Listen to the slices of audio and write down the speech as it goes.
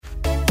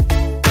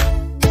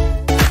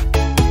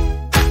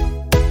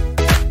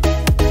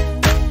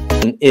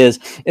is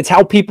it's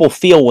how people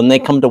feel when they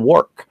come to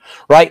work,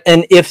 right?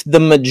 And if the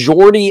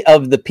majority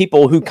of the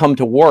people who come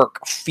to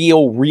work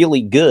feel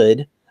really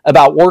good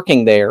about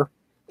working there,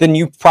 then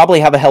you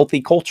probably have a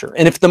healthy culture.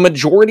 And if the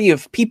majority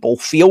of people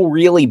feel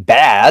really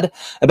bad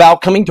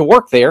about coming to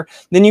work there,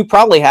 then you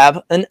probably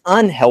have an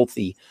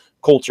unhealthy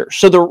culture.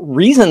 So the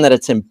reason that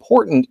it's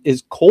important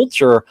is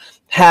culture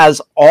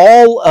has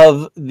all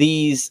of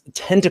these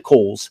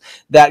tentacles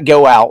that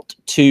go out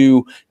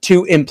to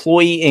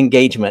employee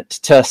engagement,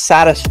 to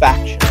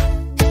satisfaction.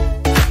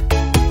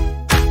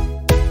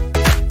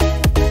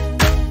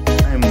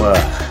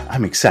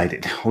 I'm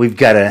excited. We've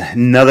got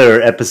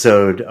another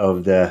episode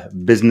of the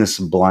Business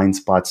Blind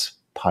Spots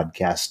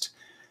podcast,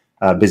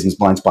 Business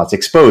Blind Spots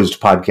Exposed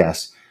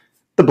podcast.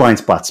 The Blind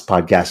Spots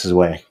podcast is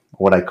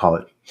what I call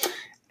it.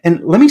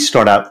 And let me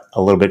start out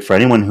a little bit for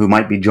anyone who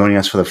might be joining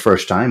us for the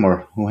first time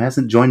or who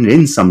hasn't joined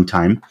in some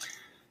time,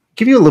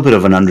 give you a little bit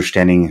of an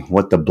understanding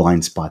what the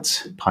Blind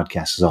Spots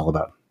podcast is all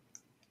about.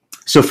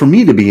 So for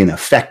me to be an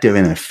effective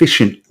and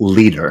efficient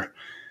leader,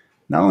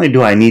 not only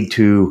do I need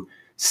to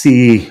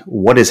see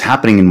what is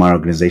happening in my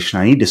organization,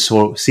 I need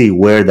to see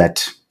where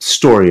that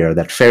story or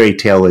that fairy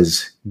tale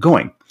is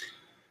going.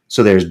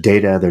 So there's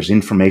data, there's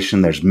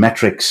information, there's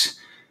metrics,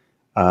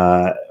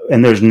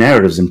 and there's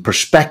narratives and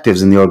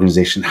perspectives in the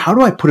organization. How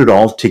do I put it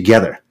all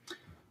together?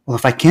 Well,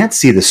 if I can't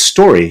see the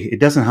story, it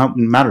doesn't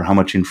matter how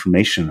much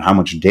information, how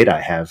much data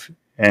I have.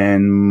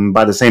 And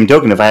by the same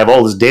token, if I have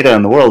all this data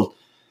in the world,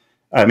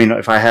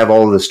 if I have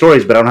all of the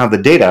stories, but I don't have the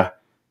data,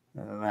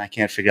 I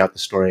can't figure out the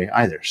story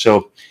either.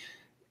 So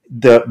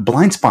the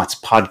Blind Spots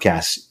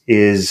podcast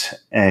is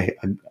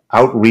an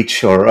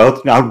outreach or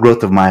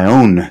outgrowth of my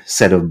own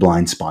set of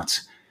blind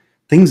spots,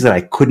 things that I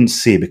couldn't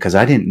see because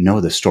I didn't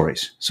know the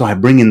stories. So I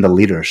bring in the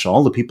leaders,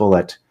 all the people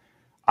that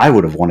I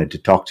would have wanted to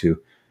talk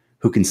to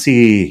who can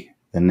see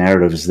the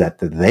narratives that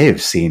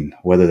they've seen,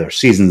 whether they're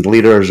seasoned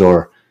leaders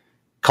or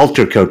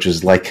culture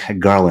coaches like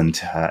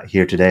Garland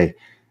here today,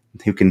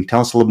 who can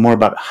tell us a little more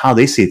about how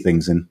they see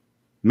things, and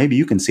maybe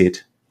you can see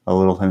it a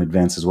little in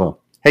advance as well.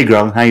 Hey,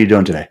 Garland, how are you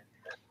doing today?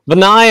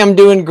 Vinay, I'm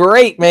doing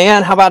great,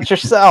 man. How about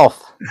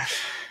yourself?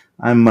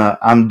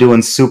 I'm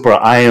doing super.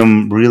 I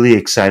am really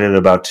excited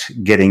about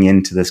getting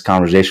into this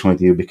conversation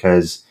with you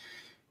because,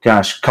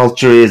 gosh,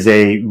 culture is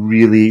a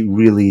really,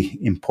 really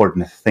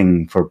important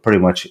thing for pretty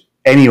much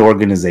any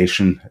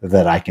organization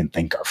that I can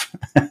think of.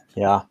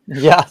 Yeah.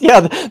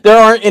 There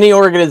aren't any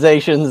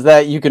organizations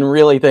that you can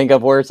really think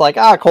of where it's like,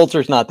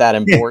 culture's not that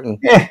important.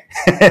 Yeah,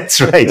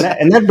 that's right.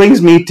 And that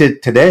brings me to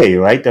today,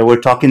 right?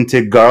 We're talking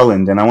to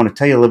Garland, and I want to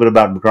tell you a little bit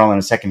about Garland in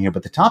a second here,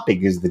 but the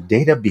topic is the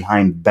data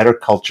behind better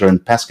culture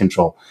and pest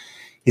control.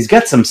 He's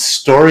got some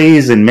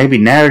stories and maybe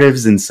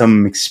narratives and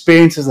some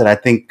experiences that I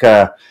think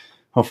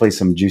hopefully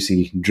some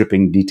juicy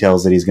dripping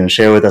details that he's going to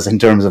share with us in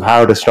terms of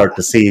how to start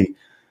to see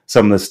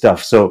some of this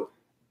stuff. So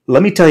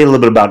let me tell you a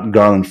little bit about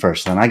Garland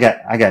first, and I got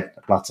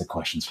lots of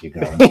questions for you,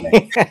 Garland,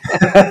 today.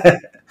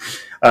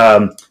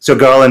 So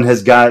Garland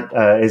is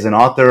an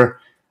author,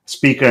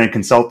 speaker, and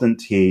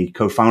consultant. He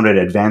co-founded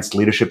Advanced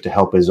Leadership to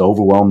help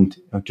overwhelmed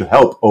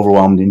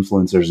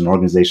influencers and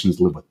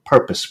organizations live with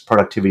purpose,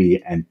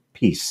 productivity, and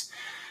peace.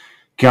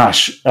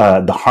 Gosh,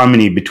 the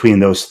harmony between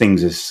those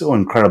things is so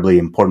incredibly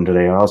important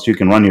today, or else you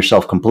can run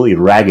yourself completely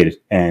ragged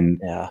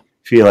and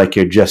feel like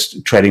you're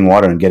just treading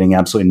water and getting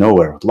absolutely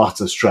nowhere with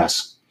lots of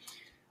stress.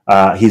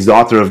 He's the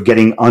author of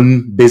Getting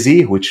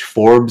Unbusy, which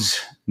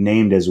Forbes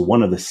named as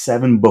one of the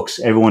 7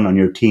 books everyone on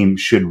your team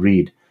should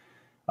read.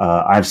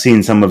 I've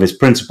seen some of his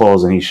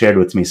principles, and he shared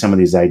with me some of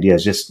these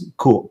ideas. Just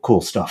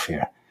cool stuff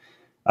here.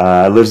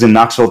 Lives in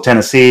Knoxville,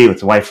 Tennessee,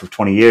 with a wife of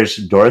 20 years,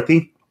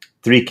 Dorothy,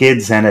 3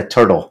 kids, and a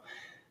turtle.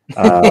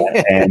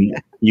 And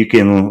you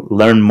can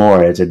learn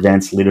more at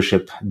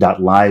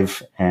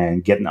advancedleadership.live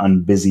and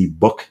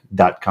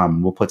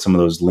getangunbusybook.com. We'll put some of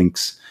those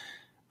links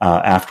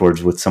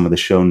afterwards with some of the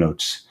show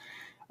notes.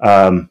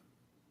 I'm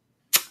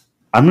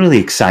really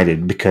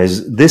excited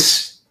because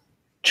this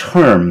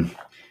term,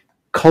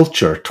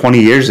 culture, 20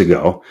 years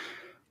ago,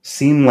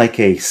 seemed like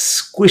a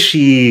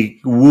squishy,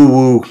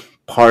 woo-woo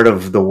part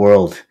of the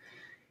world.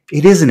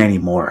 It isn't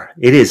anymore.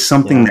 It is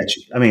something that,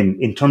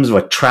 in terms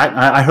of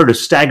I heard a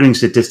staggering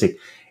statistic.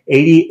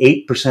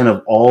 88%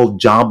 of all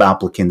job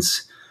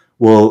applicants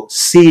will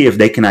see if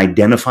they can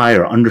identify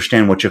or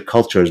understand what your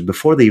culture is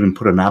before they even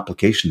put an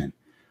application in.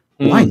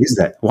 Why is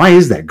that? Why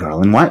is that,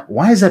 Garland?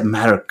 Why does that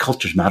matter?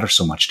 Cultures matter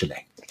so much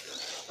today.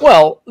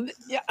 Well,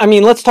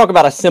 let's talk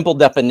about a simple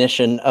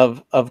definition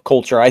of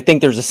culture. I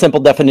think there's a simple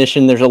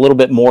definition. There's a little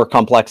bit more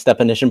complex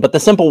definition, but the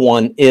simple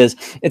one is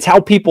it's how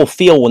people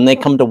feel when they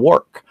come to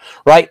work,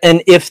 right?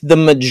 And if the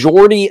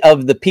majority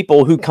of the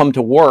people who come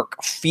to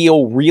work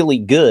feel really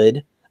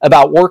good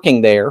about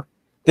working there,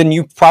 then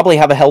you probably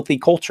have a healthy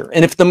culture.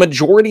 And if the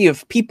majority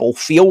of people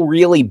feel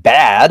really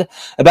bad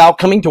about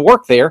coming to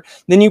work there,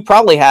 then you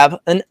probably have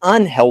an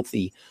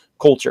unhealthy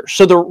culture.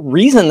 So the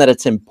reason that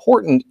it's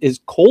important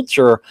is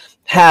culture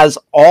has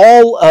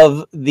all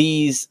of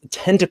these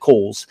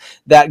tentacles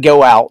that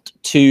go out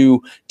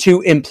to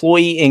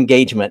employee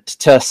engagement,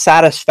 to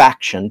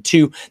satisfaction,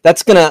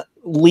 that's going to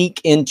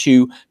leak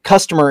into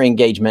customer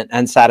engagement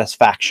and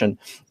satisfaction.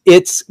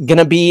 It's going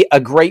to be a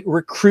great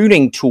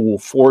recruiting tool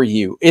for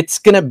you. It's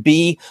going to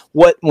be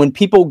when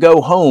people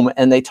go home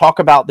and they talk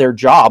about their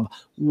job,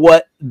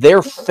 what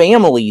their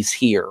families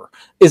hear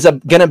is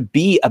going to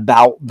be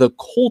about the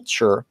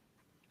culture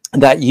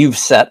that you've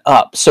set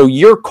up. So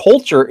your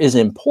culture is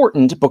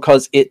important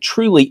because it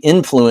truly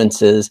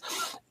influences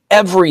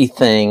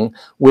everything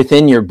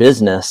within your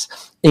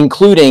business,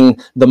 including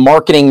the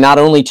marketing, not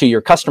only to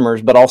your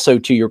customers, but also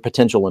to your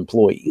potential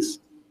employees.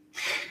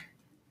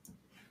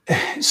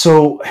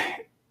 So,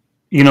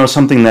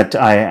 something that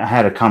I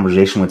had a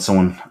conversation with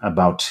someone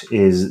about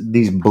is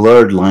these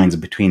blurred lines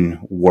between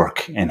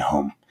work and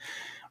home,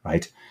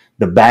 right?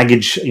 The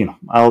baggage,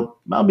 I'll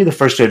be the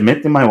first to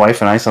admit that my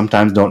wife and I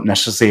sometimes don't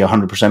necessarily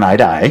 100% eye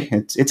to eye.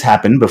 It's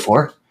happened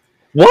before.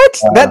 What?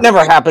 That never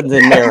happens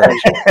in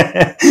marriage.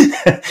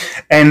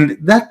 And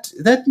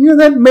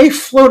that may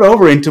float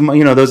over into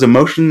those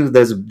emotions,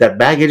 that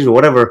baggage or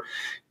whatever,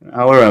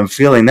 however I'm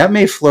feeling, that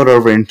may float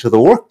over into the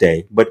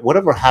workday. But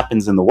whatever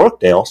happens in the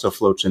workday also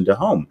floats into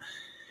home.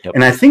 Yep.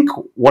 And I think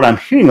what I'm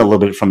hearing a little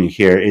bit from you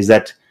here is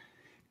that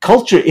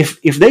culture, if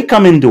they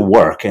come into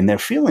work and they're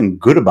feeling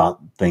good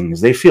about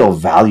things, they feel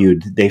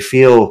valued, they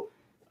feel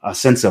a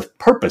sense of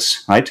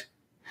purpose, right?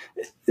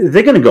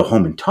 They're going to go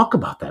home and talk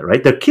about that,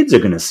 right? Their kids are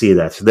going to see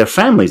that. Their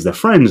families, their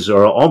friends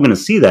are all going to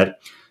see that.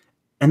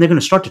 And they're going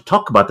to start to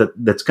talk about that.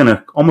 That's going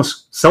to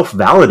almost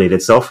self-validate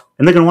itself.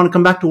 And they're going to want to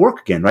come back to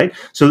work again, right?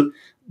 So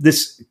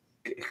this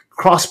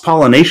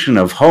cross-pollination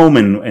of home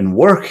and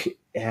work,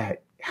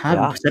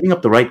 setting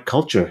up the right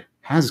culture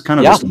has kind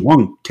of this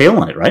long tail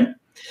on it, right?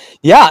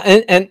 Yeah,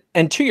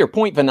 and to your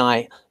point,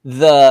 Vinay,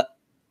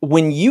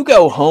 when you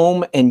go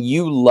home and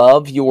you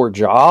love your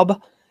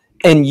job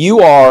and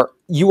you are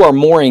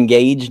more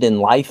engaged in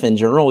life in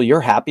general,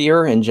 you're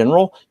happier in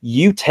general,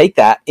 you take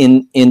that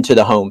into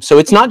the home. So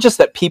it's not just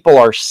that people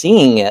are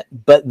seeing it,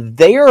 but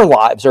their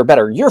lives are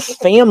better. Your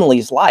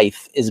family's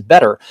life is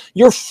better.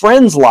 Your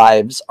friends'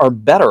 lives are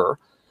better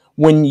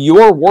when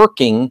you're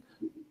working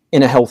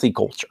in a healthy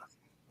culture.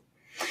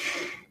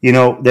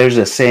 There's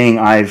a saying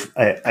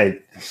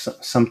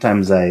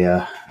sometimes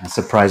I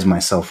surprise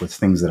myself with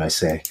things that I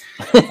say.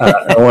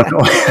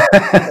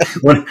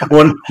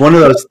 One of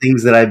those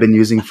things that I've been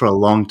using for a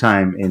long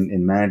time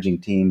in managing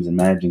teams and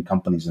managing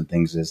companies and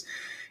things is,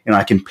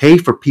 I can pay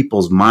for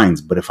people's minds,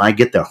 but if I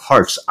get their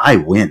hearts, I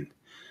win.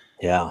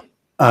 Yeah.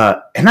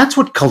 And that's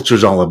what culture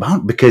is all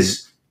about,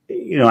 because,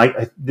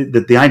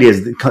 the idea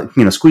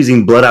is,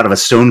 squeezing blood out of a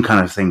stone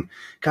kind of thing.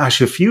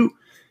 Gosh, if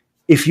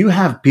you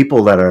have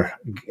people that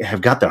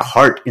have got their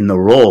heart in the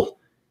role,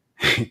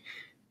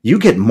 you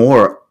get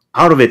more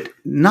out of it,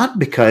 not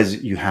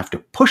because you have to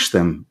push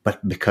them,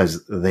 but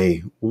because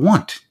they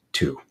want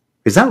to.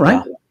 Is that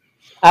right? Yeah.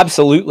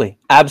 Absolutely.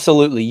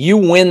 Absolutely. You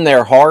win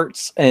their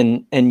hearts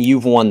and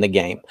you've won the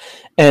game.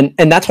 And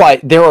that's why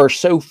there are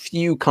so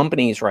few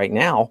companies right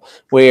now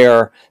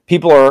where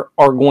people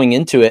are going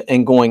into it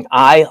and going,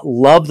 I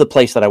love the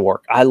place that I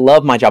work. I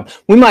love my job.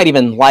 We might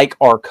even like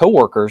our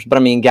coworkers, but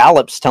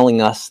Gallup's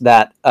telling us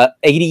that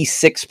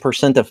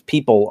 86% of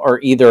people are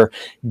either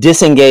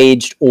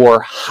disengaged or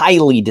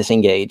highly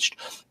disengaged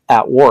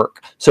at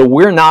work. So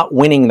we're not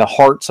winning the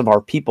hearts of our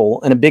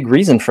people. And a big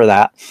reason for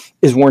that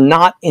is we're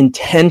not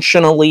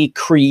intentionally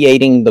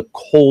creating the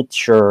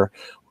culture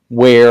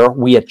where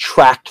we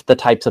attract the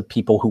types of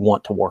people who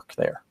want to work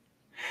there.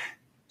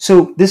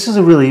 So this is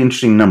a really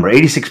interesting number,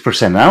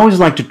 86%. And I always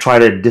like to try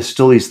to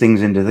distill these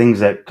things into things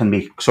that can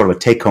be sort of a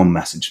take-home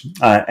message.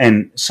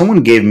 And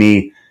someone gave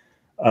me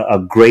a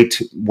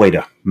great way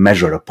to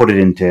measure, to put it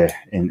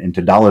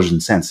into dollars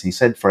and cents. He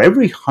said, for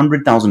every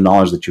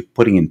 $100,000 that you're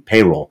putting in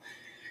payroll,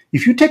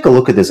 if you take a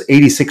look at this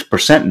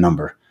 86%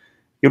 number,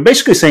 you're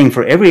basically saying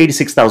for every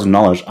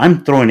 $86,000,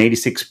 I'm throwing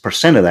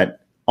 86% of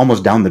that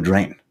almost down the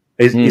drain.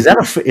 Is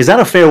that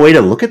a fair way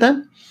to look at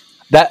that?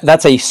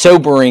 That's a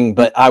sobering,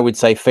 but I would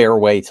say fair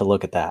way to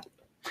look at that.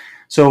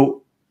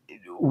 So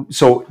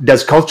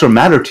does culture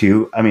matter to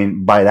you?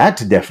 By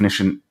that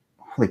definition,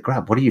 holy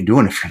crap, what are you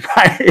doing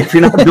if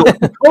you're not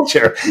building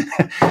culture,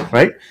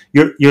 right?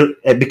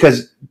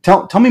 Because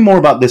tell me more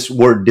about this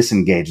word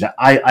disengaged.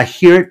 I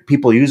hear it,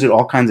 people use it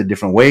all kinds of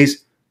different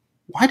ways.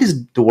 Why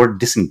does the word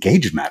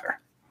disengaged matter?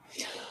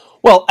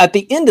 Well, at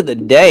the end of the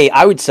day,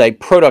 I would say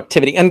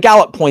productivity, and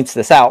Gallup points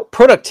this out,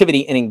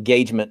 productivity and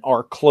engagement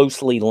are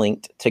closely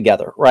linked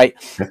together, right?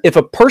 Okay. If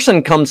a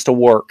person comes to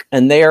work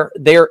and they're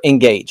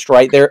engaged,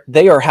 right?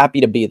 They are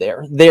happy to be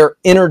there. They're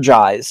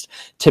energized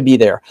to be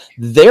there.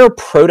 Their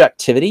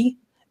productivity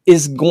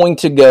is going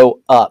to go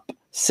up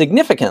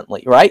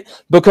significantly, right?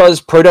 Because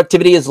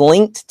productivity is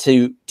linked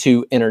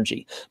to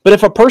energy. But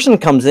if a person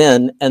comes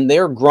in and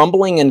they're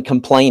grumbling and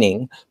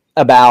complaining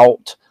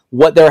about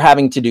what they're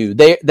having to do,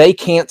 they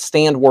can't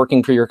stand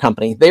working for your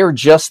company. They're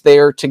just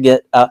there to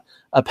get a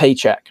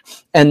paycheck,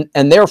 and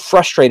they're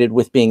frustrated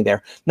with being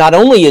there. Not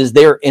only is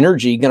their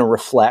energy going to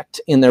reflect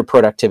in their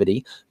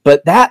productivity,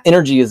 but that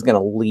energy is going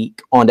to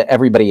leak onto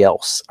everybody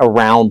else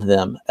around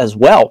them as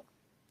well.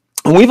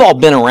 and we've all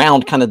been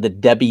around kind of the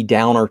Debbie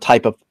Downer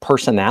type of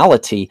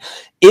personality.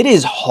 It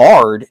is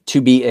hard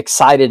to be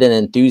excited and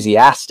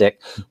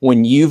enthusiastic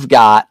when you've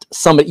got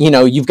somebody,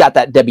 you've got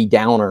that Debbie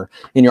Downer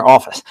in your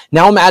office.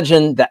 Now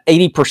imagine that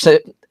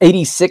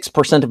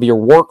 86% of your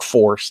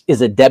workforce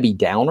is a Debbie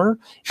Downer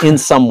in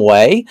some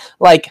way.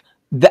 Like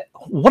that,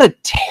 what a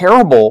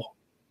terrible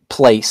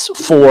place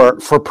for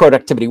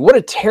productivity. What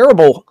a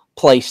terrible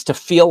place to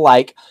feel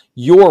like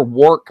your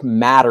work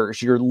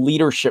matters, your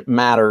leadership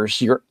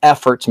matters, your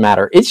efforts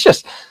matter. It's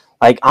just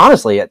like,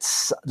 honestly,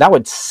 that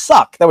would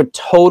suck. That would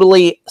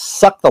totally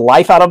suck the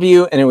life out of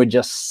you. And it would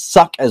just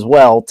suck as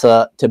well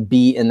to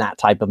be in that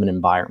type of an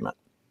environment.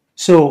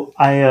 So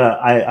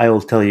I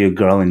will tell you,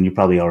 girl, and you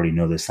probably already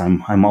know this.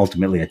 I'm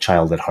ultimately a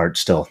child at heart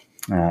still.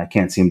 I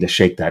can't seem to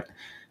shake that.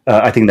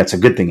 I think that's a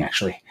good thing,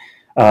 actually.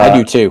 I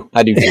do too.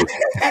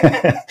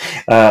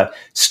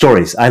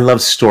 Stories. I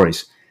love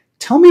stories.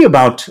 Tell me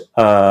about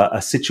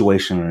a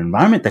situation or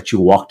environment that you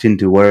walked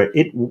into where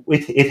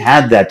it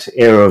had that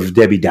air of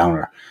Debbie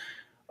Downer.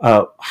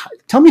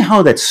 Tell me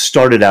how that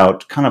started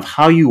out, kind of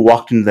how you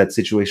walked into that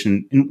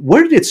situation, and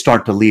where did it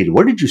start to lead?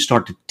 Where did you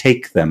start to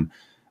take them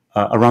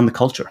around the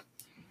culture?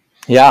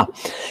 Yeah.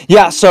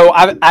 So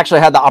I've actually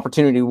had the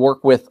opportunity to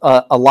work with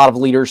a lot of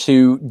leaders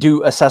who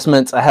do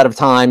assessments ahead of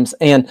times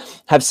and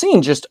have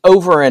seen just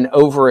over and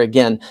over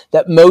again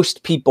that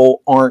most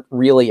people aren't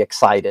really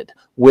excited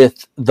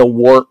with the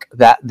work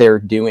that they're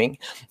doing.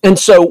 And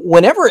so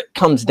whenever it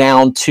comes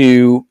down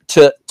to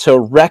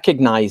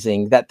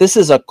recognizing that this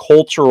is a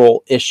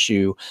cultural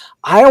issue,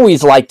 I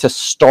always like to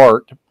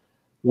start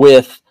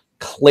with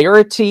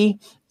clarity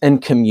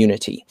and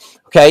community.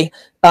 Okay.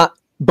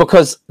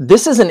 Because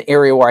this is an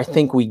area where I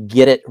think we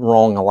get it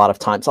wrong a lot of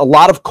times. A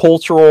lot of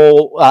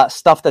cultural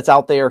stuff that's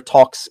out there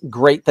talks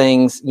great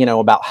things,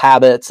 about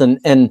habits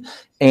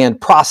and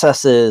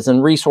processes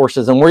and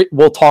resources, and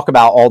we'll talk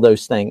about all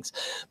those things.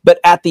 But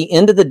at the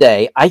end of the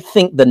day, I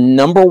think the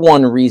number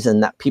one reason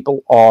that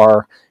people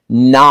are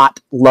not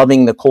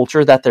loving the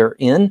culture that they're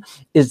in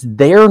is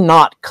they're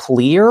not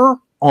clear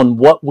on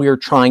what we're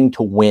trying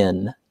to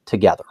win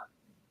together.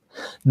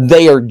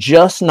 They are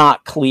just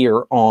not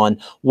clear on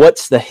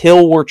what's the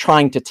hill we're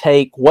trying to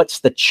take, what's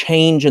the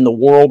change in the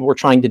world we're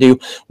trying to do.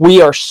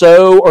 They are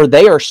so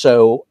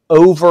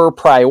over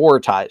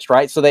prioritized,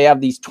 right? So they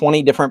have these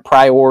 20 different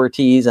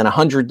priorities and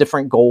 100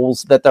 different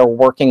goals that they're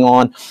working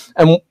on.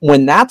 And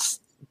when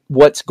that's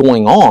what's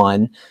going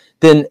on,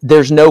 then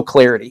there's no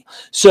clarity.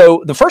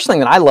 So the first thing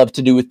that I love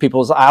to do with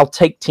people is I'll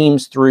take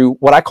teams through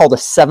what I call the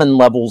 7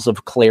 levels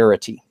of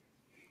clarity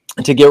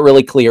to get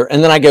really clear.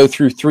 And then I go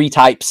through 3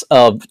 types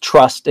of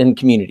trust and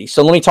community.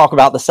 So let me talk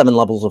about the 7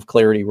 levels of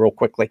clarity real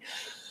quickly.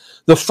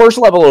 The first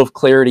level of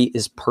clarity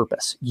is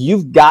purpose.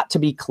 You've got to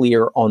be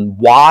clear on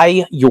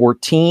why your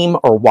team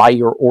or why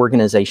your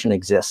organization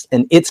exists.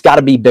 And it's got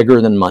to be bigger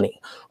than money,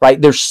 right?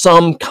 There's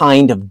some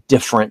kind of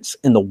difference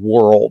in the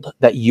world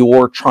that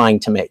you're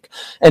trying to make.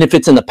 And if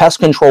it's in the pest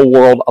control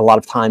world, a lot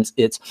of times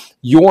it's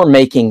you're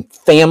making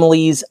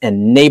families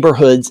and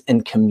neighborhoods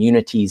and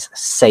communities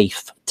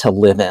safe to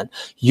live in.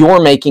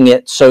 You're making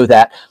it so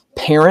that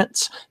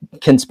parents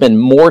can spend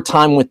more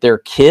time with their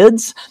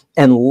kids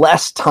and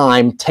less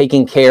time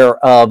taking care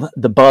of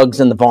the bugs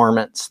and the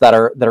varmints that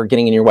are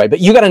getting in your way.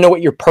 But you got to know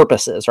what your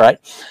purpose is, right?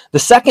 The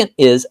second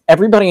is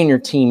everybody in your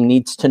team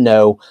needs to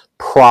know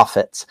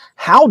profits.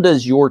 How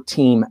does your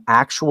team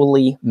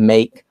actually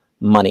make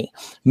money?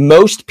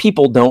 Most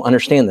people don't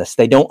understand this.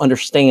 They don't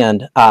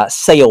understand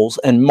sales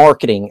and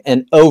marketing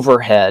and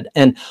overhead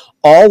and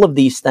all of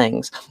these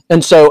things.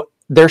 And so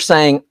they're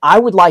saying, I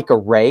would like a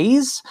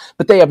raise,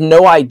 but they have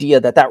no idea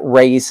that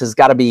raise has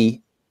got to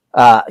be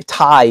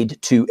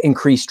tied to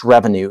increased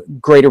revenue,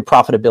 greater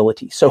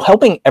profitability. So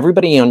helping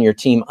everybody on your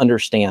team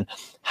understand,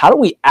 how do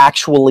we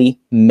actually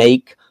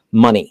make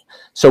money?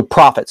 So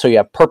profit. So you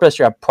have purpose,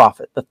 you have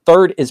profit. The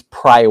third is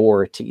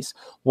priorities.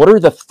 What are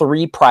the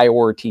 3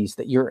 priorities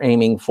that you're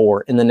aiming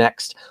for in the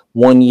next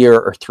 1 year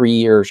or 3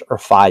 years or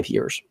 5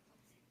 years?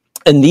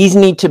 And these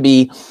need to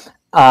be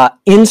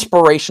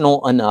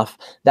inspirational enough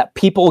that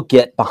people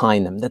get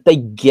behind them, that they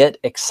get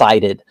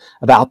excited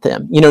about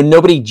them.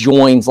 Nobody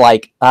joins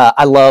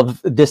I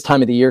love this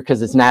time of the year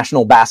because it's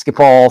National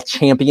Basketball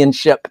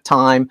Championship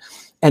time,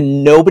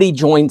 and nobody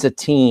joins a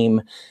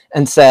team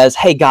and says,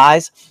 hey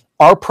guys,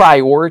 our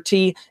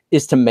priority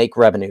is to make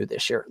revenue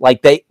this year.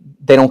 Like they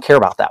don't care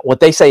about that. What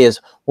they say is,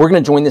 we're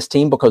going to join this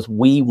team because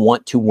we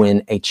want to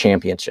win a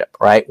championship,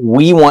 right?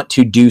 We want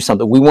to do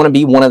something. We want to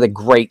be one of the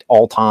great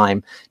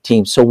all-time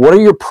teams. So what are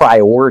your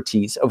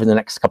priorities over the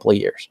next couple of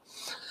years?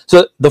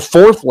 So the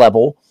 4th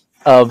level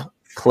of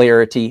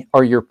clarity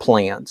are your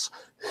plans.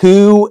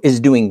 Who is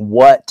doing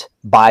what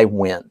by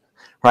when,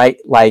 right?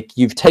 Like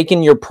you've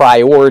taken your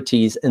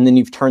priorities and then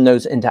you've turned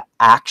those into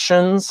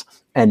actions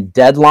and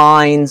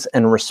deadlines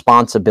and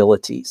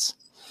responsibilities.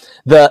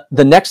 The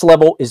next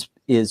level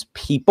is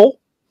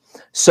people.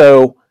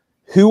 So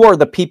who are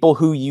the people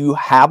who you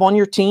have on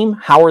your team?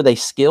 How are they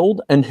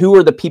skilled? And who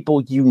are the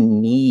people you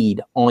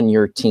need on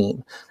your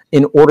team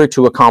in order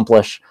to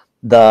accomplish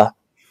the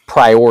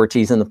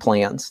priorities and the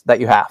plans that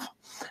you have.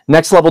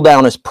 Next level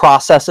down is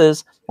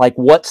processes, like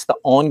what's the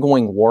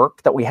ongoing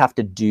work that we have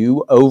to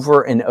do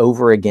over and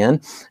over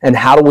again, and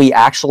how do we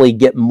actually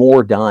get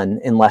more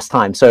done in less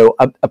time? So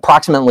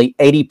approximately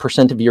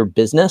 80% of your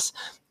business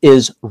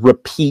is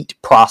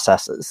repeat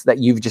processes that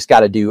you've just got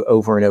to do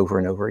over and over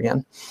and over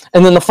again.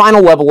 And then the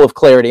final level of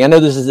clarity, I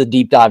know this is a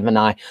deep dive,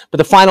 Vinay, but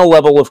the final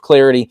level of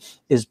clarity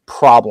is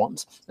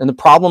problems. And the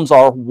problems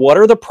are, what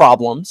are the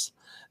problems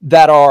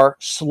that are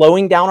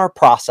slowing down our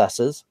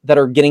processes, that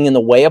are getting in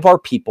the way of our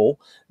people,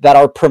 that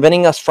are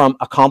preventing us from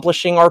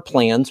accomplishing our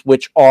plans,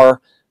 which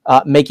are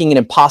making it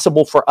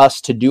impossible for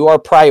us to do our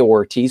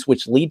priorities,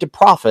 which lead to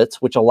profits,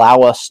 which allow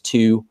us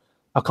to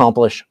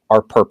accomplish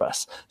our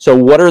purpose. So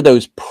what are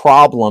those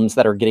problems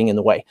that are getting in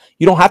the way?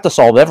 You don't have to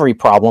solve every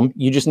problem.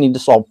 You just need to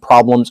solve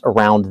problems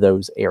around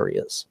those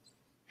areas.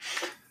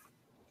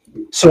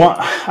 So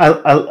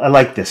I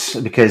like this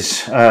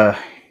because,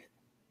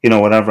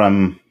 whenever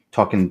I'm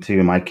talking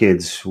to my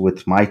kids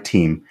with my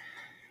team,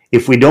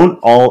 if we don't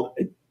all,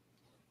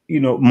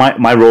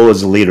 my role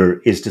as a leader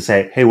is to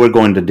say, hey, we're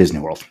going to Disney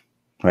World,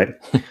 right?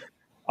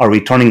 Are we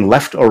turning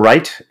left or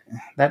right?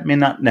 That may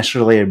not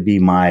necessarily be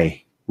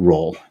my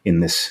role in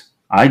this.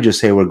 I just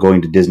say we're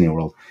going to Disney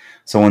World.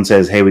 Someone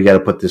says, hey, we got to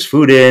put this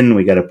food in,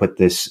 we got to put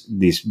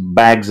these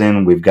bags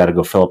in, we've got to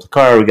go fill up the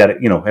car, we got to,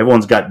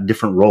 everyone's got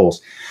different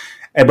roles.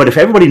 But if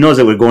everybody knows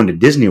that we're going to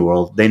Disney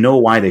World, they know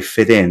why they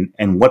fit in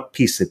and what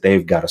piece that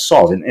they've got to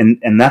solve.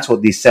 And that's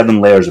what these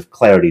 7 layers of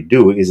clarity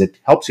do, is it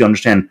helps you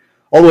understand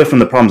all the way from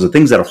the problems, the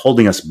things that are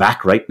holding us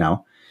back right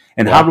now,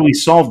 and how do we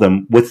solve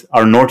them, with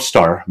our North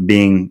Star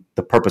being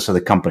the purpose of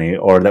the company,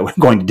 or that we're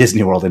going to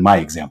Disney World in my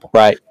example.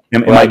 Right.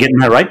 Am I getting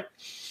that right?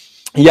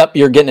 Yep,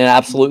 you're getting it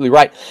absolutely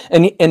right.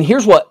 And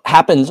here's what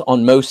happens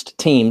on most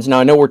teams. Now,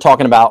 I know we're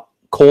talking about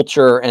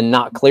culture and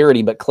not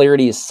clarity, but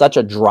clarity is such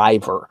a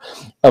driver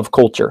of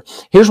culture.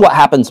 Here's what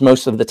happens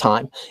most of the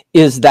time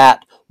is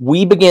that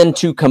we begin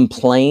to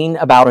complain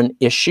about an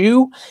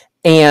issue,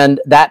 and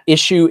that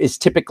issue is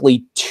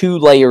typically 2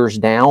 layers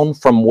down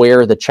from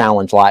where the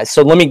challenge lies.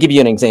 So let me give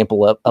you an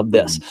example of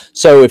this.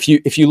 So if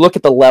you look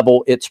at the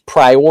level, it's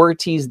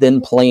priorities,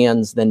 then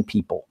plans, then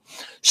people.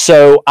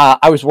 So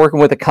I was working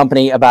with a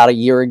company about a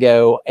year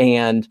ago,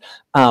 and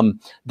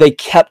they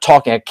kept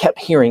talking. I kept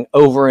hearing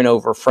over and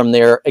over from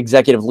their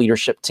executive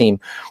leadership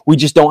team, we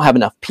just don't have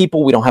enough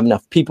people. We don't have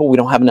enough people. We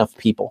don't have enough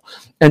people.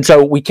 And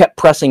so we kept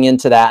pressing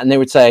into that. And they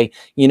would say,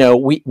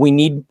 we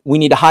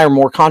need to hire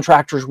more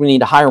contractors. We need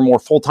to hire more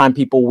full-time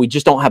people. We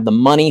just don't have the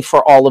money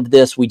for all of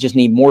this. We just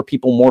need more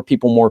people, more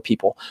people, more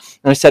people.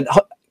 And I said,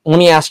 let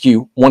me ask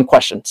you one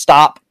question.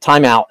 Stop,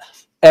 time out.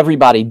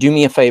 Everybody, do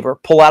me a favor,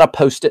 pull out a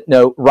Post-it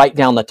note, write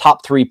down the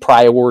top 3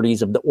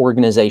 priorities of the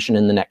organization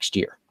in the next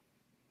year.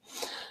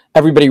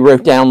 Everybody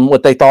wrote down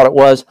what they thought it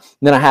was.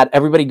 Then I had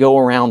everybody go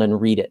around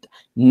and read it.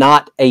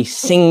 Not a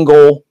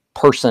single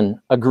person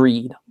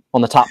agreed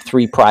on the top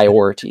 3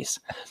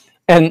 priorities.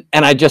 And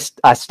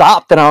I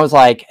stopped and I was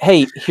like,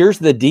 hey, here's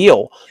the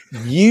deal.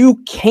 You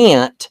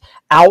can't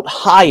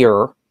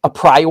out-hire a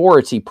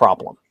priority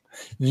problem.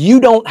 You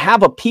don't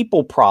have a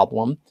people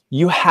problem.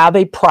 You have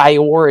a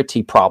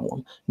priority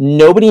problem.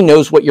 Nobody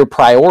knows what your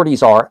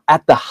priorities are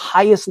at the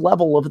highest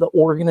level of the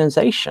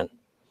organization.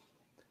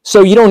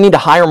 So you don't need to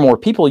hire more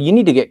people. You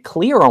need to get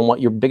clear on what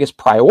your biggest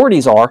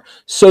priorities are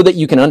so that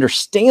you can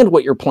understand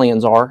what your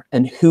plans are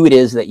and who it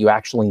is that you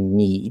actually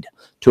need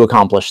to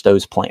accomplish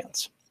those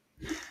plans.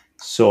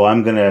 So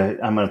I'm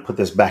gonna put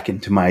this back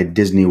into my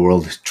Disney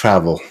World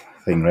travel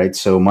thing, right?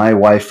 So my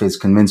wife is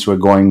convinced we're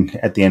going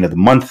at the end of the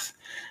month.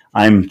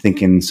 I'm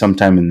thinking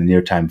sometime in the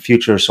near time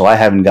future. So I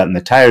haven't gotten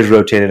the tires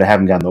rotated. I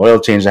haven't gotten the oil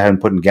changed. I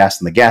haven't put in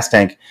gas in the gas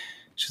tank.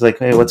 She's like,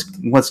 hey, what's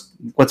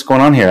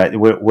going on here?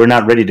 We're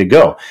not ready to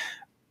go.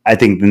 I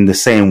think in the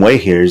same way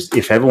here is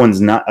if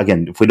everyone's not,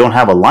 again, if we don't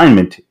have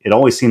alignment, it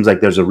always seems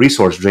like there's a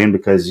resource drain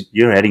because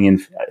you're heading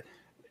in.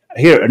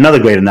 Here, another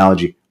great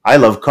analogy. I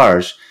love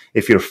cars.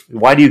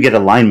 Why do you get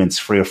alignments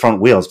for your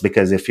front wheels?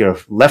 Because if your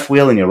left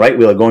wheel and your right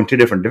wheel are going 2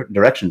 different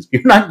directions,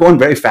 you're not going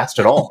very fast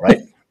at all, right?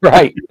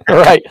 Right.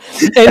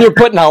 And you're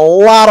putting a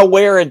lot of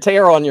wear and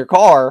tear on your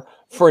car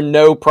for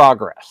no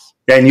progress.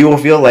 And you will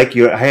feel like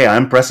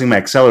I'm pressing my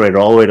accelerator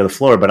all the way to the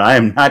floor, but I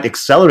am not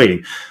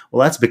accelerating.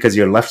 Well, that's because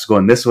your left's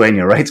going this way and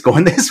your right's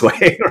going this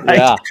way, right?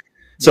 Yeah.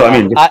 So, yeah.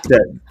 I mean,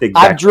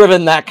 I've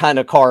driven that kind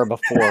of car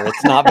before.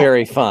 It's not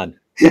very fun.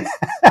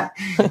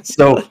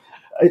 So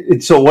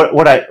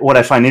what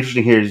I find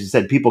interesting here is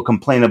that people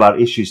complain about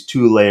issues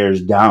 2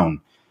 layers down.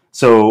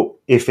 So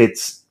if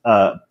it's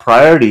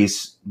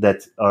priorities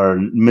that are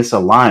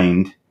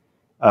misaligned,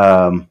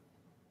 walk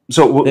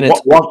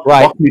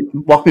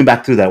me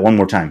back through that one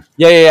more time.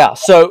 Yeah.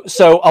 So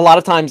a lot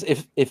of times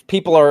if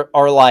people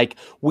are like,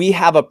 we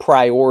have a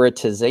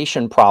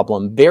prioritization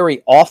problem,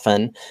 very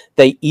often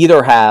they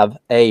either have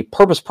a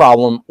purpose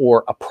problem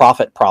or a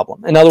profit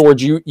problem. In other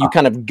words, you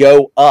kind of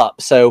go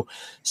up. So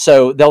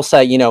they'll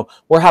say,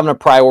 we're having a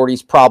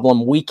priorities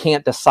problem. We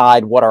can't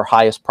decide what our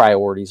highest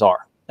priorities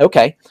are.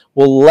 Okay,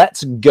 well,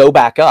 let's go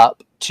back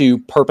up to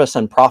purpose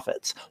and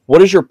profits. What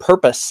does your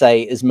purpose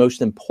say is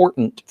most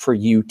important for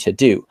you to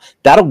do?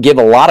 That'll give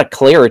a lot of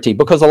clarity,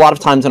 because a lot of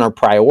times in our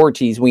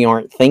priorities, we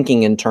aren't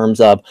thinking in terms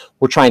of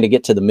we're trying to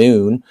get to the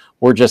moon.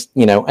 We're just,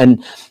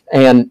 and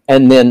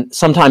then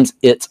sometimes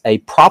it's a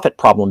profit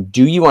problem.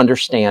 Do you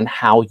understand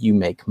how you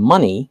make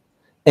money?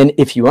 And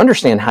if you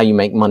understand how you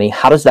make money,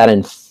 how does that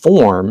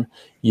inform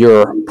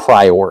your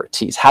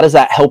priorities? How does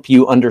that help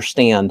you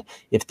understand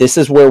if this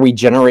is where we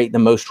generate the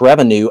most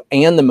revenue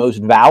and the most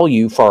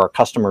value for our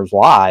customers'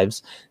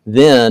 lives,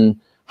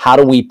 then how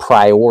do we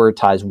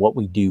prioritize what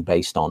we do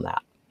based on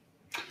that?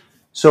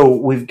 So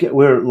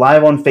we're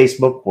live on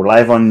Facebook, we're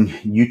live on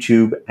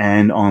YouTube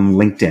and on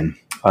LinkedIn.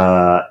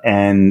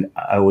 And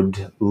I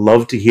would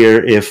love to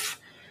hear if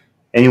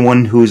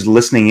anyone who's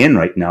listening in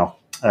right now,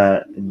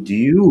 do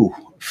you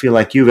feel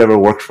like you've ever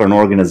worked for an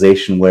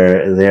organization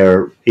where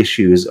their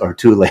issues are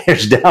 2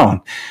 layers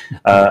down?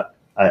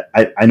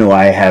 I know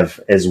I have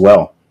as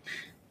well.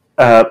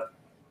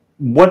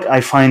 What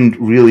I find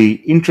really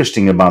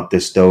interesting about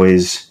this, though,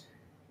 is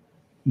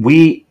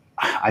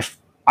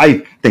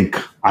I think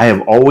I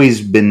have always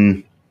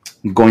been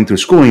going through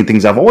schooling and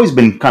things. I've always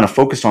been kind of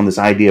focused on this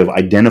idea of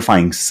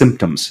identifying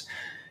symptoms.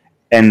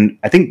 And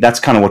I think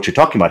that's kind of what you're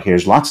talking about here,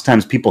 is lots of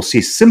times people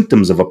see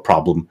symptoms of a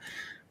problem,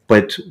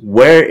 but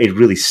where it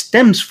really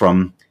stems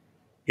from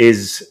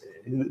is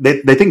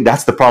they think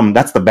that's the problem,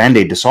 that's the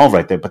Band-Aid to solve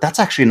right there. But that's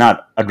actually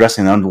not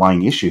addressing the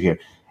underlying issue here.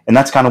 And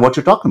that's kind of what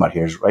you're talking about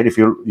here, right? If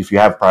you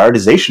have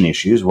prioritization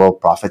issues, well,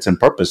 profits and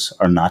purpose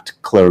are not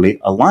clearly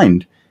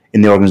aligned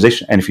in the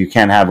organization. And if you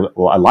can't have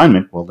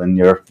alignment, well, then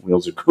your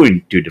wheels are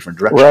going 2 different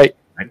directions. Right.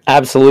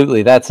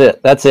 Absolutely. That's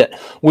it.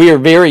 We are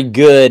very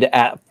good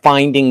at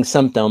finding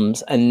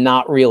symptoms and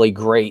not really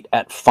great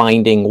at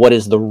finding what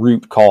is the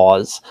root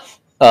cause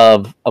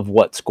of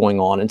what's going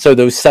on. And so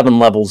those 7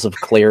 levels of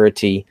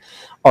clarity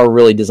are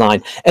really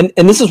designed. And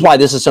this is why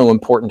this is so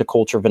important to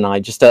culture,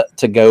 Vinay, just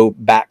to go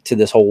back to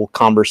this whole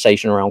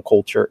conversation around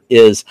culture,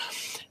 is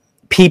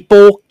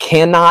people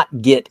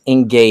cannot get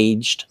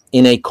engaged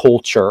in a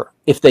culture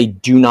if they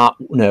do not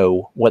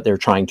know what they're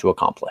trying to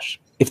accomplish,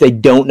 if they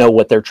don't know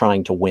what they're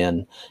trying to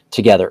win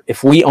together.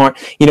 If we aren't,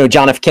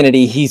 John F.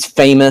 Kennedy, he's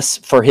famous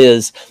for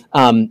his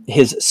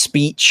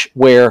speech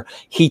where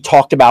he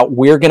talked about,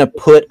 we're going to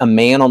put a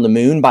man on the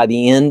moon by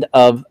the end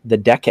of the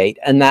decade.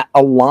 And that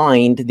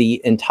aligned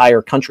the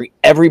entire country.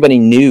 Everybody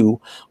knew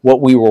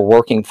what we were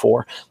working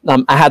for.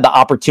 I had the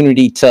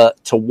opportunity to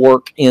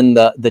work in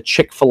the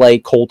Chick-fil-A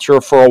culture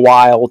for a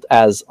while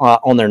as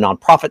on their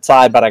nonprofit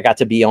side, but I got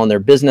to be on their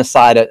business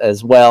side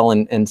as well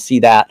and see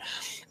that.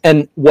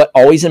 And what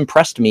always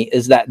impressed me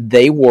is that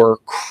they were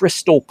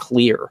crystal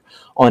clear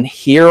on,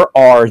 here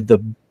are the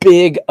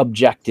big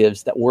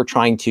objectives that we're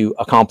trying to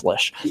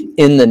accomplish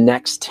in the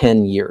next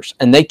 10 years.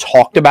 And they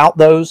talked about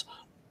those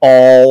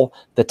all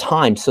the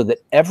time so that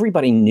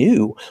everybody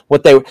knew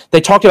what they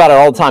talked about it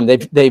all the time.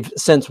 They've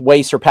since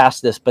way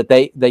surpassed this, but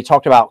they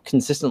talked about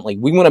consistently,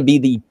 we want to be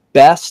the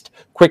best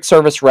quick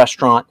service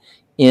restaurant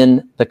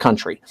in the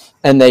country.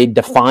 And they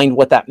defined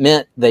what that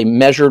meant. They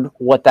measured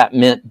what that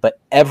meant, but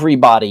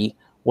everybody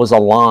was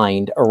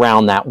aligned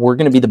around that. We're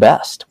going to be the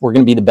best. We're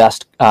going to be the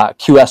best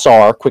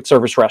QSR, quick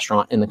service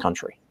restaurant in the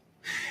country.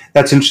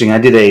 That's interesting. I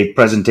did a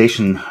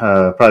presentation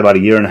probably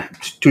about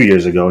 2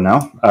 years ago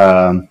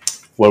now,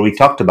 where we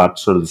talked about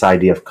sort of this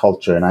idea of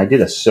culture. And I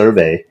did a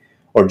survey,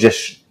 or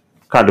just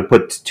kind of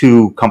put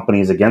 2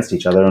 companies against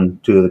each other,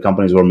 and 2 of the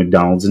companies were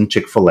McDonald's and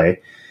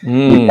Chick-fil-A.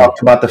 We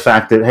talked about the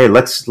fact that, hey,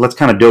 let's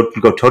kind of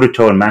go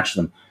toe-to-toe and match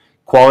them.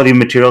 Quality of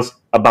materials,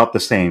 about the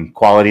same.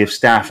 Quality of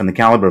staff and the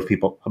caliber of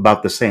people,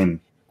 about the same.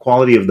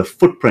 Quality of the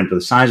footprint, or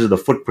the size of the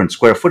footprint,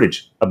 square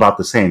footage, about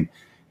the same.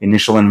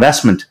 Initial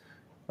investment,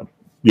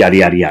 yada,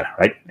 yada, yada,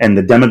 right? And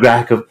the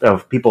demographic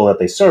of people that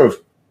they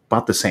serve,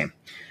 about the same.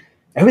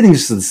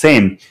 Everything's the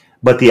same,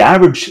 but the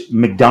average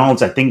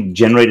McDonald's, I think,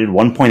 generated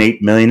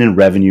 $1.8 million in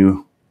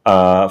revenue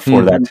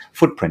for that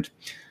footprint.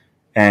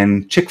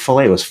 And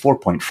Chick-fil-A was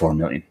 $4.4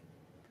 million.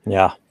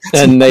 Yeah.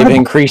 And they've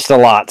increased a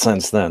lot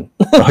since then.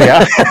 Oh,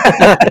 yeah.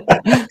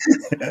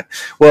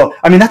 Well,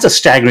 I mean, that's a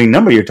staggering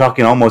number. You're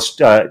talking almost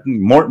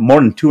more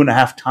than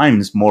 2.5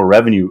 times more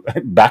revenue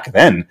back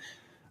then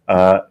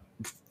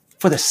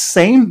for the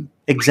same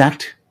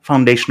exact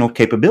foundational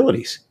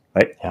capabilities,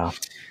 right? Yeah.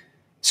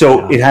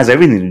 So it has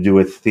everything to do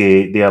with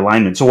the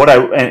alignment. So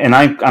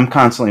I'm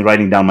constantly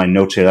writing down my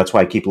notes here. That's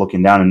why I keep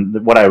looking down.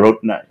 And what I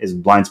wrote is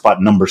blind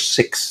spot number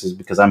 6, is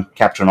because I'm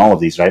capturing all of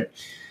these, right?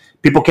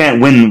 People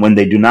can't win when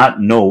they do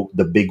not know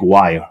the big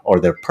why or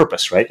their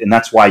purpose, right? And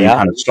that's why you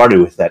kind of started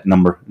with that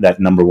number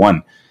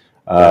 1.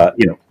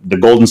 The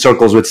golden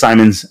circles with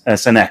Simon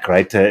Sinek,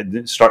 right?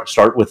 To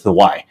start with the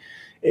why.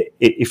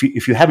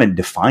 If you haven't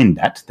defined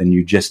that, then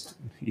you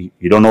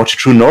don't know what your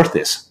true north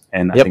is,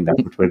 and I think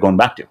that's what we're going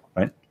back to,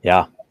 right?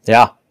 Yeah.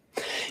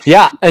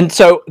 And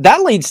so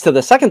that leads to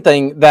the second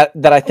thing that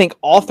I think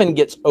often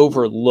gets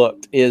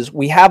overlooked is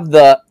we have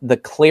the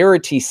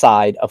clarity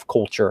side of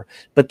culture,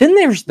 but then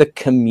there's the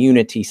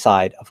community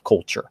side of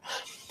culture.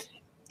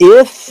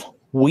 If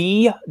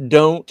we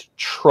don't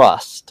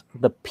trust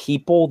the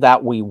people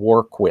that we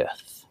work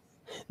with,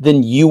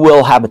 then you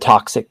will have a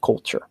toxic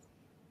culture.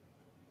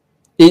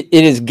 It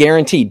is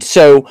guaranteed.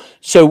 So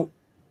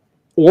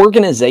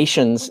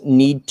organizations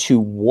need to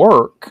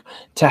work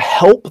to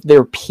help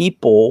their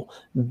people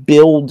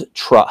build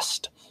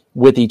trust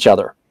with each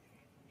other.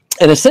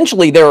 And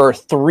essentially, there are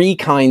three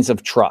kinds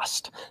of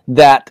trust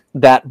that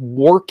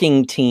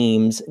working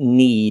teams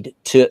need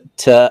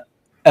to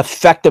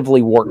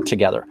effectively work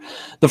together.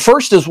 The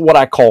first is what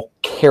I call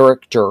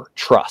character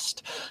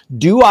trust.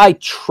 Do I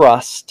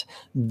trust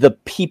the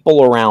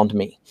people around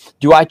me?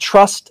 Do I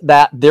trust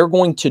that they're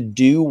going to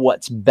do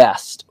what's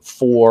best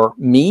for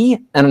me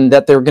and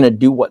that they're going to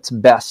do what's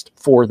best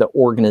for the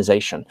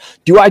organization?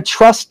 Do I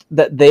trust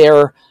that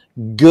they're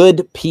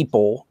good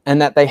people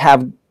and that they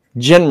have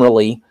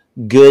generally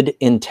good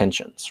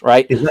intentions,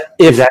 right?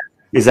 Is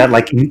that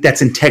like,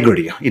 that's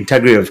integrity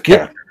of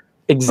character?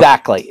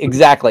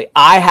 Exactly.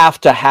 I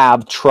have to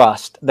have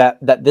trust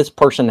that this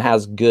person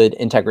has good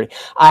integrity.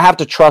 I have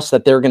to trust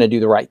that they're going to do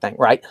the right thing,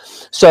 right?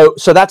 So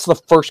that's the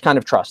first kind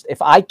of trust.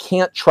 If I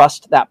can't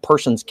trust that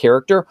person's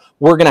character,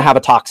 we're going to have a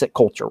toxic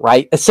culture,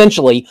 right?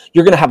 Essentially,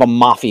 you're going to have a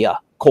mafia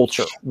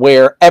culture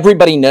where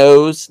everybody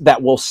knows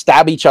that we'll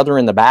stab each other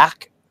in the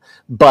back,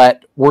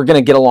 but we're going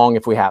to get along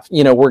if we have.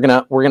 We're going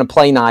to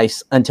play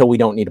nice until we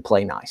don't need to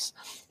play nice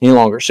any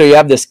longer. So you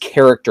have this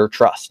character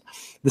trust.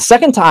 The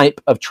second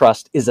type of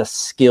trust is a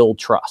skill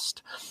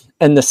trust.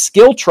 And the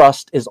skill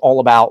trust is all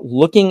about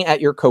looking at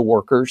your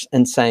coworkers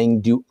and saying,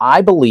 do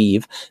I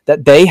believe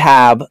that they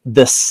have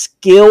the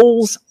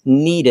skills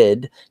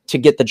needed to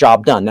get the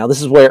job done? Now,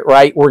 this is where,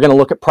 right, we're going to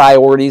look at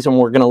priorities and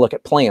we're going to look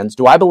at plans.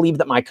 Do I believe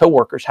that my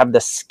coworkers have the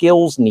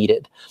skills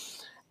needed?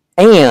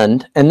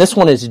 And this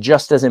one is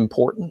just as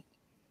important.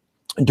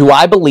 Do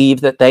I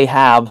believe that they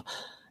have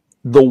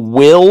the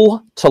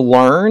will to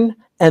learn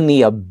and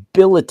the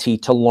ability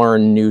to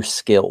learn new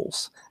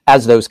skills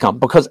as those come?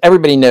 Because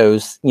everybody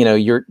knows,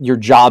 your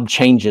job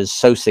changes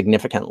so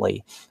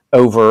significantly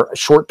over a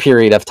short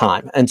period of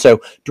time. And so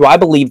do I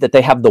believe that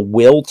they have the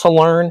will to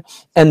learn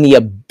and the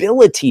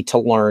ability to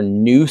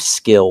learn new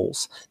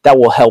skills that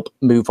will help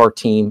move our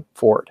team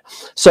forward?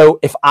 So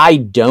if I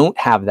don't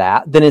have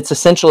that, then it's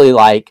essentially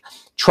like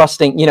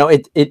trusting,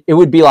 it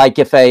would be like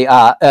if an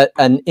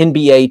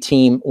NBA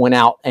team went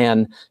out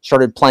and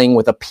started playing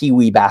with a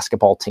peewee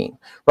basketball team,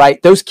 right?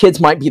 Those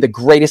kids might be the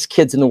greatest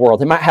kids in the world.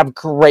 They might have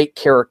great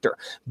character,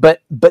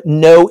 but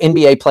no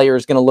NBA player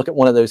is going to look at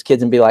one of those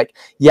kids and be like,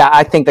 yeah,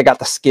 I think they got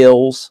the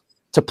skills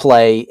to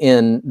play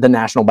in the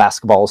National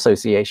Basketball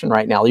Association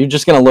right now. You're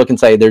just going to look and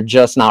say they're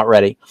just not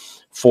ready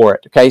for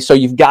it. Okay. So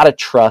you've got to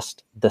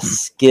trust the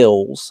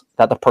skills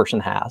that the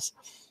person has.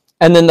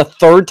 And then the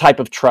third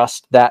type of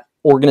trust that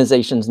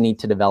organizations need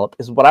to develop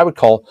is what I would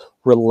call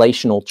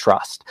relational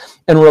trust.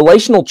 And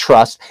relational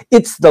trust,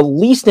 it's the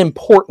least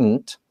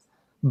important,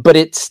 but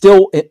it's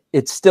still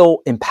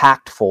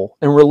impactful.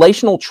 And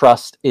relational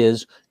trust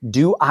is,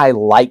 do I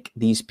like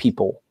these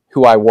people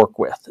who I work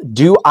with?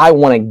 Do I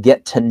want to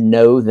get to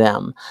know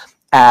them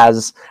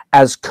as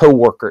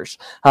coworkers?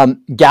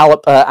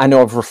 Gallup, I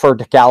know I've referred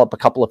to Gallup a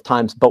couple of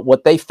times, but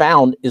what they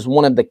found is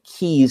one of the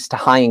keys to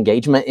high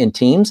engagement in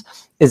teams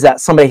is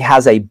that somebody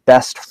has a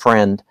best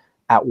friend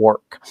at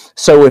work.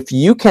 So if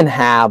you can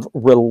have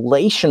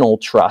relational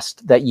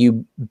trust that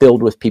you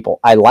build with people,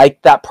 I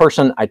like that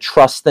person, I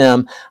trust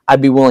them,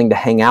 I'd be willing to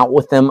hang out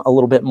with them a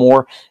little bit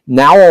more.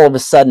 Now all of a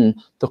sudden,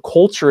 the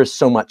culture is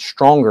so much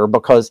stronger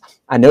because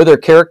I know their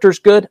character's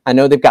good, I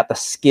know they've got the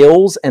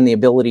skills and the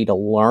ability to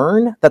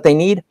learn that they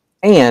need,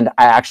 and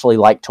I actually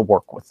like to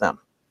work with them.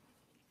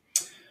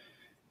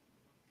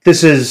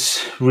 This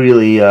is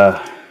really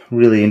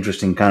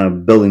interesting, kind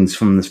of buildings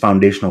from this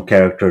foundational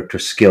character to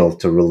skill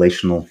to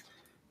relational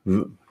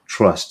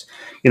trust.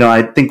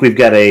 I think we've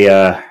got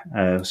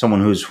someone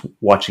who's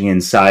watching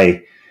in,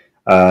 Sai.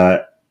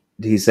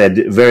 He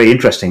said, very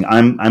interesting.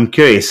 I'm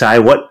curious, Sai,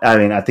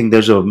 I think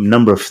there's a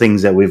number of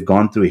things that we've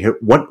gone through here.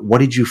 What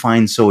did you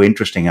find so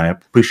interesting? I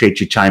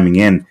appreciate you chiming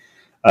in.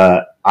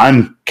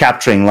 I'm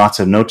capturing lots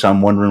of notes.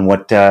 I'm wondering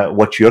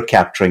what you're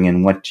capturing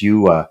and what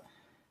you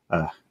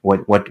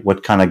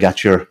what kind of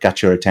got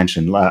your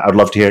attention. I'd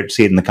love to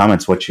see it in the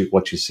comments what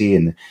you see,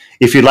 and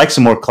if you'd like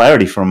some more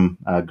clarity from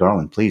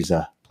Garland, please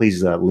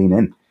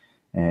lean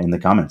in the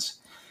comments.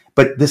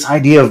 But this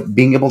idea of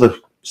being able to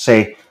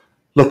say,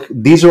 look,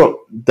 these are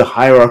the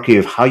hierarchy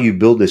of how you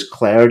build this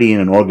clarity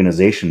in an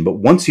organization. But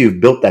once you've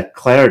built that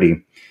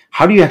clarity,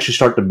 how do you actually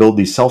start to build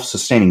these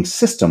self-sustaining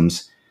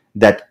systems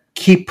that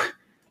keep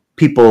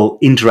people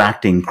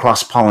interacting,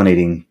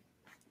 cross-pollinating,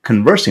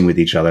 conversing with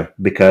each other?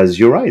 Because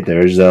you're right,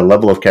 there's a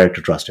level of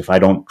character trust. If I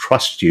don't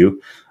trust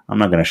you, I'm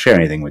not going to share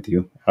anything with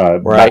you.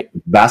 Right.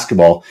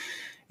 Basketball,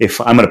 if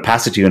I'm going to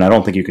pass it to you and I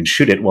don't think you can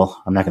shoot it,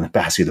 well, I'm not going to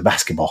pass you the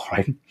basketball,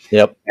 right?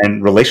 Yep.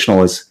 And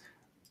relational is,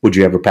 would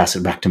you ever pass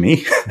it back to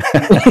me?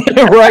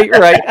 Right.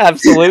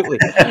 Absolutely.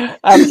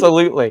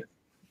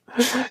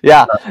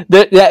 Yeah,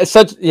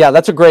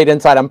 that's a great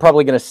insight. I'm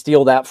probably going to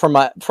steal that for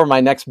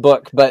my next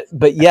book.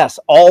 But yes,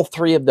 all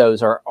three of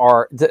those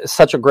are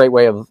such a great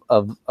way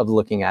of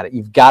looking at it.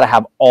 You've got to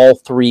have all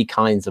three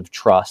kinds of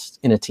trust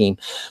in a team.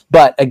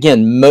 But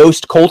again,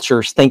 most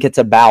cultures think it's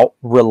about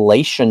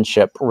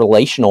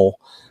relational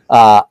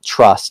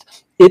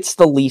trust. It's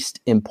the least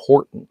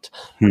important.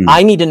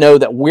 I need to know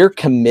that we're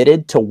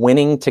committed to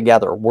winning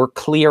together. We're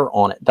clear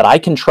on it, that I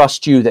can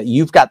trust you, that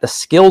you've got the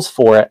skills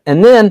for it.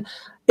 And then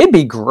it'd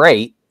be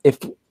great if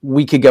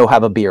we could go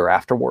have a beer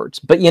afterwards.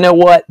 But you know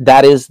what?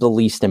 That is the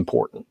least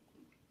important.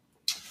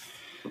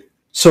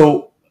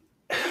 So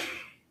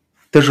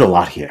there's a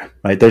lot here,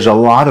 right? There's a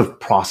lot of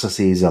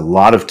processes, a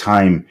lot of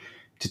time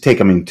to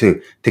take. I mean,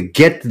 to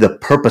get the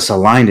purpose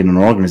aligned in an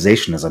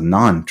organization is a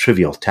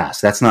non-trivial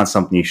task. That's not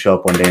something you show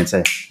up one day and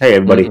say, hey,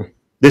 everybody,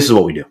 this is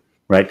what we do,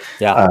 right?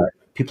 Yeah.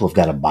 People have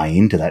got to buy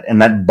into that.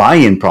 And that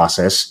buy-in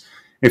process,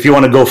 if you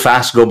want to go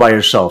fast, go by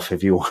yourself.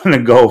 If you want to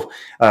go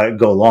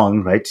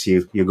long, right,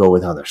 you go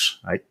with others,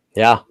 right?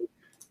 Yeah.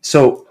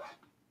 So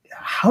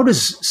how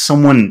does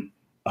someone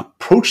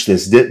approach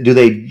this? Do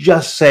they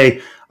just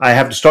say, I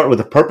have to start with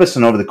a purpose,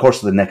 and over the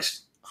course of the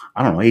next,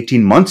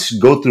 18 months,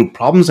 go through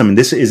problems? I mean,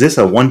 is this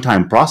a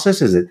one-time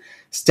process? Is it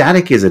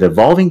static? Is it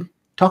evolving?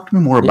 Talk to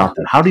me more about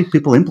that. How do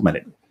people implement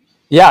it?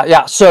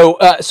 Yeah. So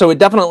it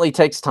definitely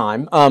takes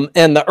time.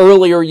 And the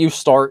earlier you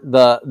start,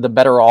 the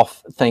better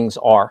off things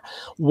are.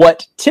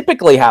 What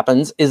typically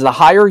happens is the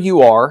higher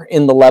you are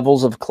in the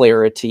levels of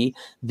clarity,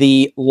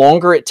 the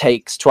longer it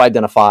takes to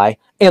identify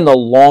and the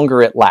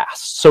longer it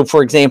lasts. So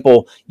for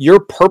example, your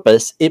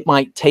purpose, it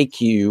might take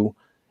you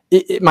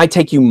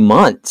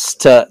months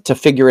to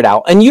figure it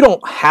out. And you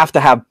don't have to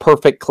have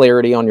perfect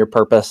clarity on your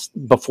purpose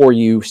before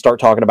you start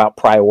talking about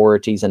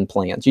priorities and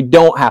plans. You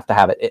don't have to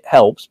have it. It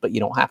helps, but you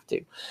don't have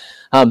to.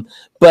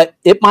 But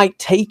it might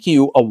take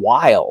you a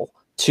while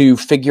to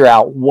figure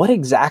out what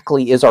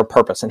exactly is our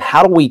purpose and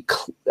how do we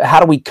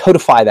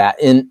codify that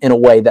in a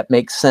way that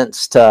makes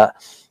sense to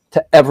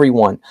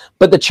everyone.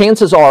 But the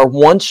chances are,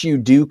 once you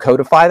do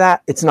codify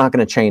that, it's not going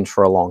to change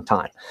for a long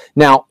time.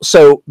 Now,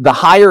 so the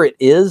higher it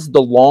is,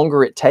 the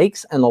longer it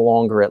takes and the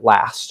longer it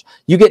lasts.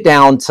 You get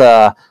down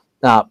to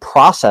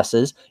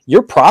processes.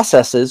 Your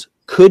processes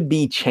could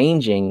be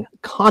changing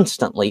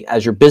constantly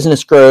as your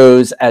business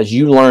grows, as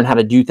you learn how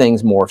to do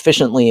things more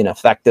efficiently and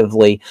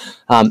effectively.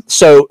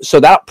 So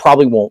that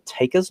probably won't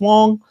take as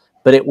long,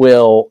 but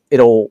it'll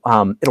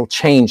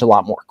change a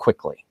lot more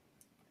quickly.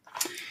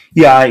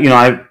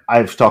 Yeah,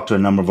 I've talked to a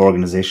number of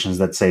organizations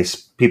that say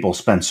people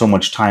spend so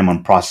much time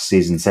on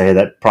processes and say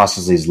that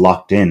process is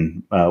locked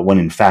in, when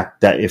in fact,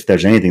 that if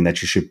there's anything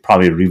that you should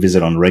probably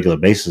revisit on a regular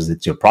basis,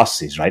 it's your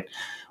processes, right?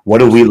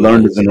 What have we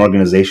learned as an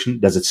organization?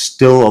 Does it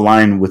still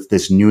align with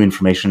this new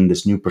information,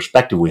 this new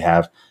perspective we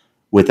have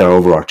with our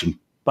overarching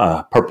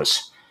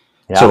purpose?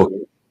 Yeah. So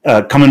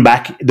coming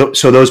back,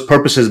 so those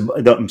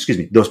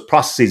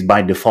processes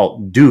by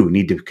default do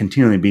need to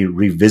continually be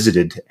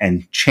revisited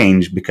and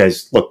changed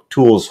because, look,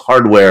 tools,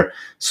 hardware,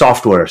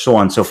 software, so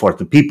on and so forth,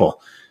 the people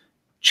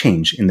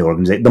change in the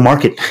organization. The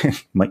market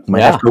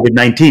might have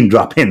COVID-19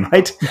 drop in,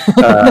 right?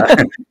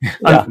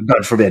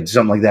 God forbid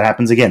something like that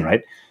happens again,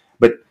 right?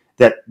 But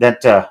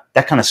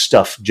that kind of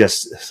stuff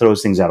just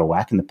throws things out of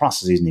whack, and the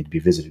processes need to be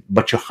visited.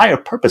 But your higher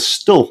purpose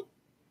still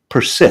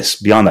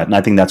persists beyond that, and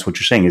I think that's what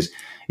you're saying is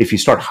if you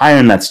start higher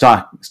in that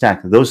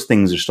stack, those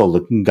things are still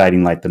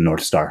guiding like the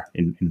North Star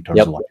in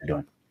terms of what you're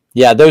doing.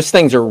 Yeah, those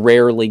things are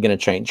rarely going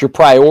to change. Your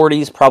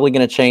priorities probably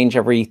going to change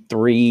every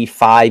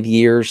 3-5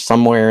 years,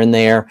 somewhere in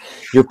there.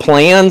 Your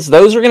plans,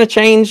 those are going to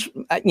change,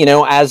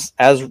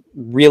 as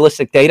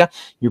realistic data.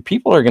 Your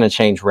people are going to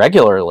change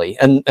regularly.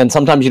 And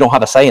sometimes you don't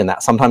have a say in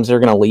that. Sometimes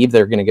they're going to leave,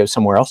 they're going to go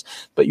somewhere else.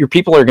 But your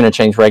people are going to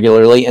change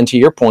regularly. And to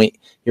your point,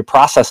 your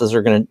processes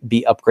are going to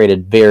be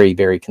upgraded very,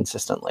 very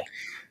consistently.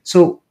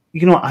 So,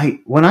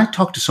 when I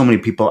talk to so many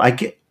people, I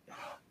get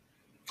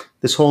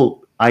this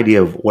whole idea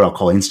of what I'll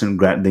call the instant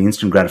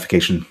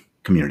gratification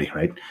community,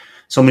 right?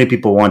 So many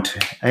people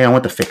I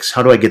want the fix.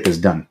 How do I get this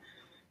done?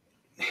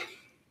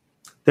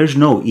 There's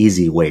no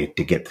easy way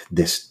to get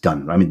this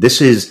done. I mean,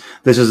 this is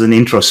an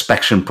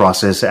introspection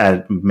process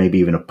at maybe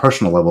even a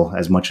personal level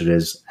as much as it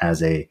is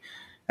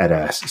at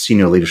a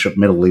senior leadership,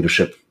 middle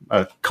leadership,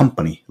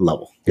 company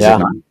level. Is it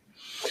not?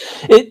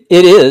 It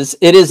is.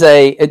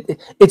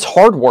 It's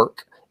hard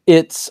work.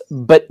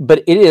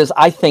 But it is,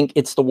 I think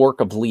it's the work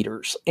of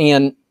leaders,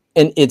 and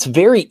it's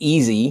very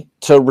easy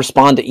to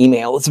respond to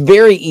email. It's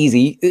very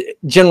easy,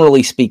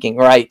 generally speaking,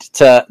 right,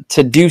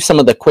 to do some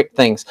of the quick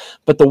things.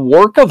 But the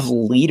work of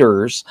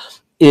leaders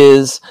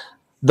is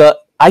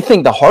I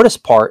think the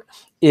hardest part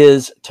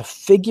is to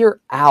figure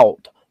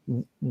out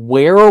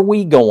where are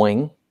we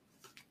going,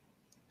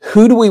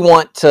 who do we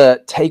want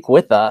to take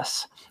with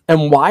us,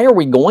 and why are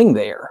we going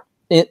there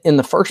in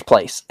the first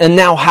place? And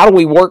now how do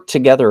we work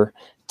together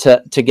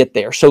to get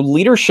there? So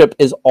leadership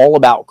is all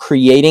about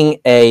creating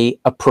a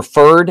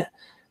preferred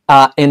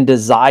and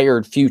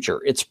desired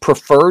future. It's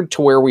preferred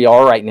to where we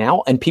are right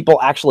now, and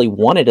people actually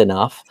want it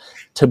enough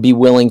to be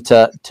willing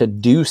to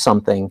do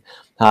something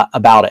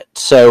about it.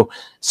 So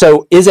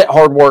is it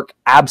hard work?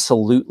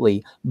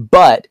 Absolutely.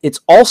 But it's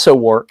also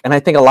work. And I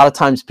think a lot of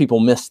times people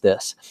miss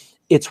this.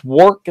 It's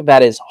work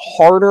that is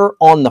harder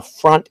on the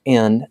front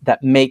end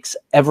that makes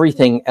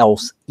everything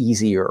else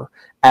easier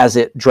as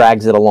it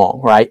drags it along,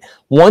 right?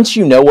 Once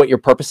you know what your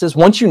purpose is,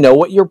 once you know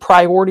what your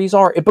priorities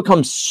are, it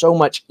becomes so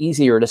much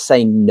easier to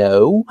say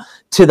no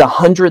to the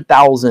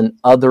 100,000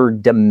 other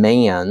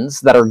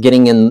demands that are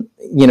getting in,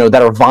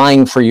 that are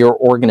vying for your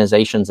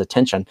organization's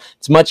attention.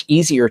 It's much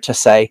easier to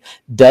say,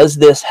 does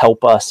this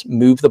help us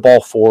move the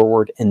ball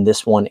forward in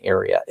this one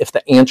area? If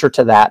the answer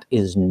to that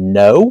is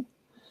no,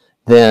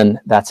 then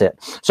that's it.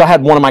 So I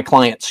had one of my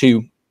clients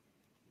who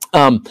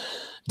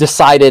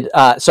decided,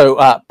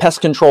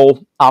 pest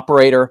control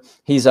operator,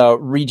 he's a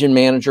region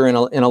manager in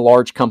a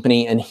large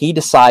company, and he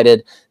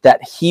decided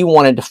that he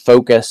wanted to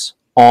focus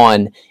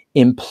on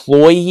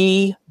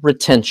employee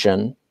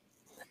retention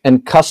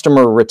and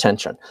customer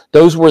retention.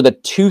 Those were the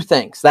two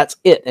things. That's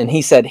it. And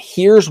he said,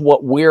 here's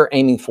what we're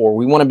aiming for.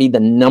 We want to be the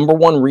number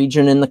one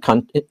region in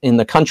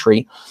the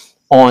country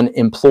on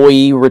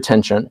employee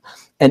retention.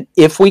 And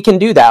if we can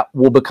do that,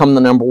 we'll become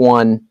the number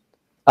one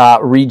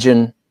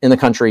region in the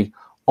country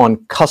on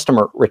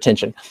customer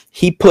retention.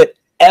 He put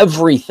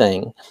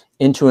everything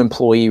into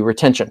employee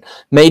retention,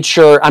 made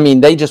sure,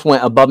 they just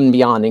went above and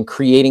beyond in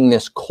creating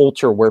this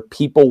culture where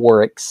people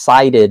were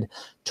excited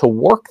to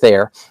work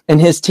there. And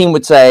his team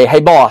would say,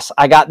 hey boss,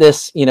 I got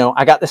this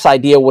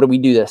idea. What do we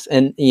do this?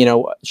 And,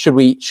 should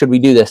we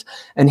do this?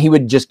 And he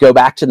would just go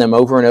back to them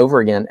over and over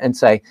again and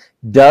say,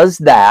 does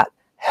that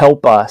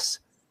help us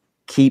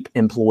keep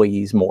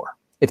employees more?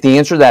 If the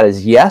answer to that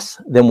is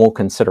yes, then we'll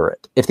consider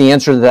it. If the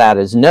answer to that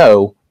is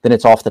no, then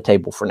it's off the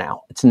table for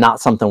now. It's not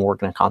something we're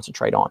going to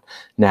concentrate on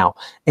now.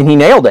 And he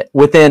nailed it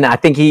within, I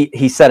think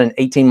he set an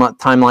 18-month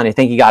timeline. I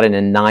think he got it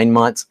in 9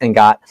 months and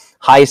got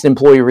highest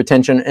employee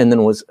retention, and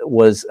then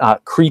was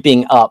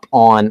creeping up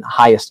on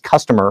highest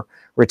customer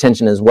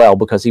retention as well,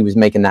 because he was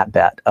making that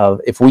bet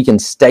of, if we can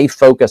stay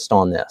focused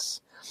on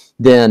this,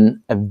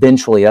 then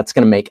eventually that's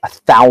going to make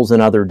 1,000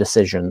 other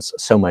decisions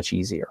so much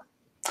easier.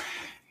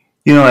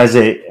 As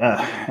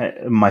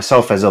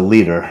myself as a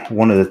leader,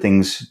 one of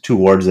the two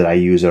words that I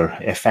use are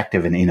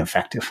effective and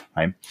ineffective,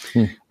 right?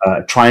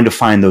 Trying to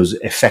find those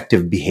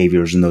effective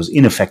behaviors and those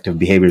ineffective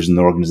behaviors in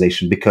the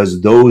organization,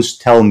 because those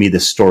tell me the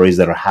stories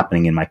that are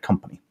happening in my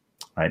company,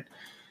 right?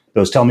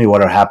 Those tell me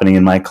what are happening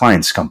in my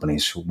clients'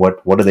 companies. What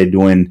are they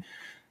doing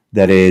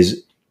that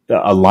is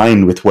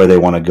aligned with where they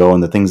want to go,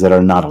 and the things that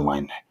are not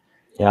aligned.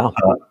 Yeah.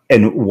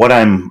 And what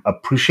I'm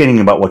appreciating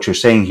about what you're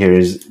saying here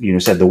is,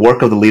 said the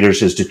work of the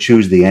leaders is to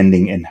choose the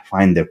ending and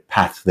find their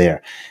path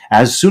there.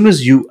 As soon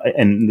as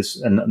and this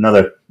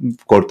another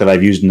quote that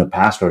I've used in the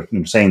past, or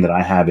saying that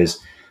I have, is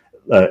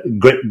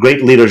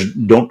great leaders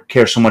don't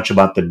care so much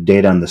about the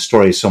data and the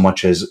stories so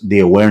much as the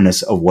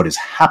awareness of what is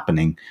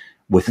happening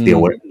with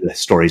the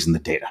stories and the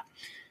data.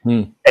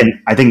 And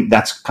I think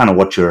that's kind of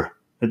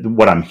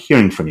what I'm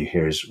hearing from you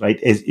here is, right,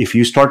 is if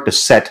you start to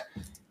set,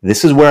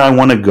 this is where I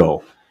want to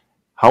go,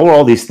 how are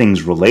all these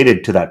things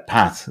related to that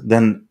path?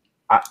 Then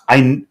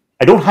I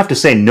don't have to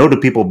say no to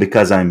people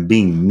because I'm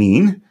being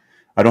mean.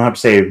 I don't have to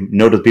say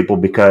no to people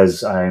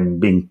because I'm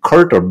being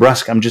curt or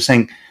brusque. I'm just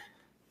saying,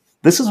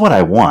 this is what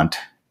I want.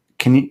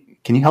 Can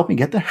you help me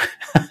get there?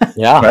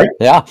 Yeah. Right?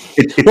 Yeah.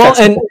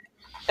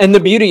 And the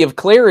beauty of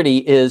clarity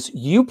is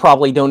you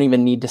probably don't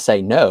even need to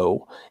say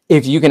no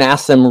if you can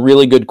ask them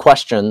really good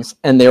questions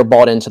and they're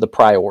bought into the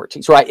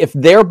priorities, right? If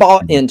they're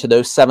bought into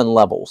those 7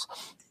 levels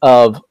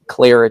of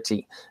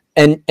clarity,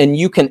 and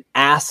you can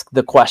ask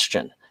the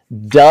question,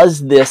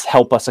 does this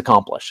help us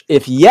accomplish?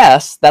 If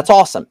yes, that's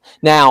awesome.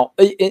 Now,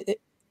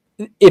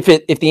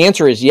 if the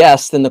answer is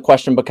yes, then the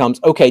question becomes,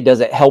 okay, does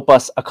it help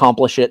us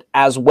accomplish it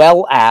as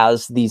well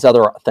as these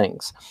other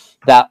things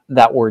that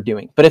we're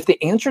doing? But if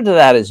the answer to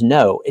that is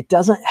no, it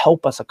doesn't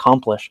help us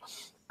accomplish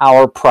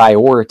our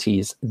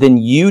priorities, then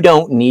you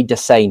don't need to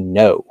say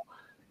no.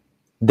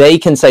 They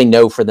can say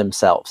no for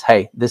themselves.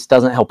 Hey, this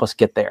doesn't help us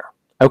get there.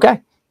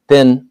 Okay,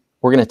 then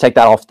we're going to take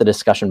that off the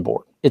discussion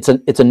board. It's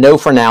a no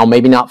for now,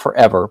 maybe not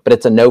forever, but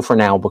it's a no for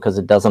now because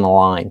it doesn't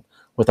align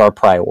with our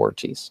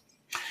priorities.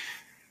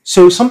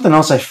 So something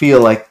else I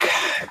feel like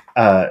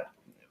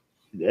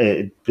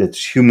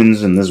it's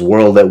humans in this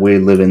world that we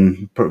live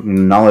in,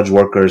 knowledge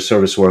workers,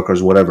 service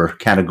workers, whatever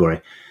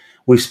category.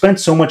 We've spent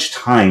so much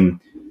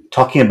time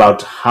talking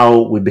about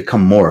how we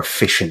become more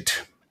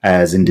efficient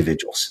as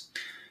individuals.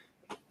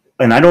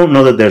 And I don't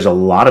know that there's a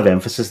lot of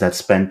emphasis that's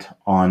spent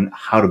on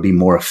how to be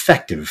more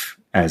effective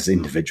as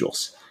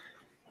individuals.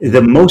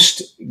 The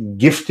most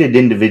gifted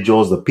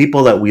individuals, the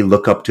people that we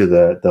look up to,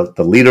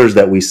 the leaders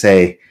that we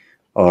say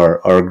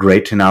are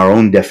great in our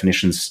own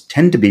definitions,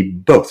 tend to be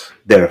both.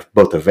 They're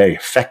very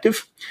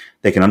effective.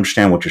 They can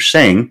understand what you're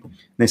saying.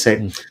 They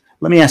say,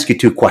 let me ask you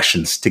 2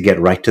 questions to get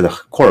right to the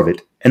core of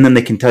it. And then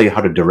they can tell you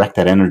how to direct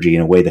that energy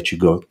in a way that you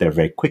go there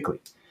very quickly.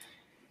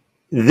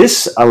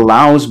 This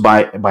allows,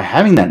 by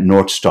having that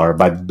North Star,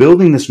 by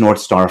building this North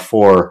Star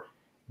for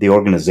the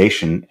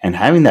organization and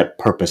having that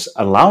purpose,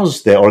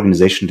 allows the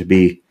organization to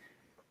be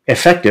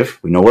effective,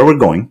 we know where we're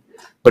going,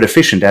 but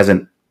efficient as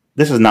in,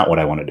 this is not what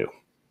I want to do,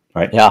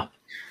 right? Yeah.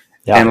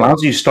 And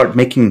allows you to start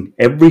making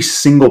every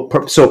single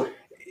so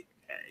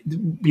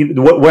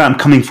where I'm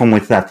coming from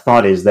with that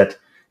thought is that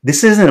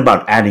this isn't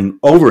about adding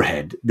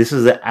overhead. This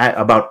is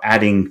about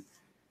adding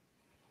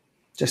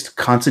just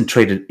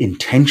concentrated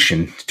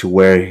intention to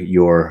where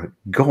you're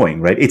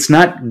going, right?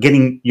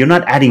 You're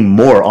not adding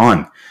more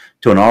on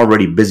to an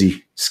already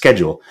busy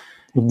schedule.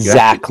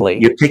 Exactly.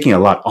 You're taking a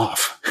lot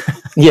off.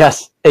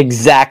 Yes,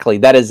 exactly.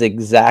 That is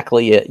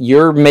exactly it.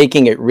 You're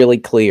making it really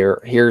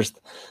clear. Here's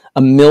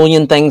a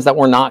million things that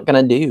we're not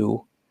going to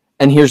do.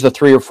 And here's the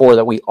 3 or 4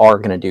 that we are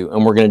going to do,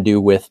 and we're going to do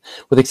with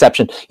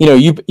exception.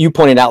 You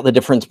pointed out the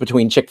difference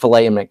between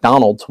Chick-fil-A and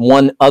McDonald's.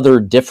 One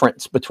other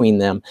difference between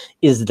them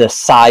is the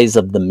size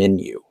of the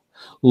menu.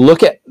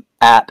 Look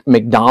at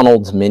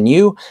McDonald's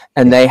menu,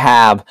 and they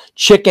have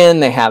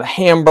chicken, they have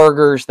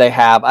hamburgers, they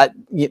have, I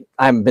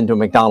haven't been to a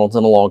McDonald's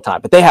in a long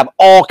time, but they have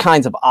all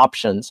kinds of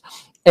options.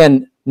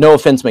 And no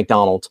offense,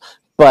 McDonald's,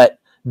 but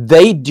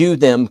they do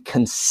them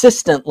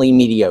consistently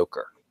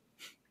mediocre,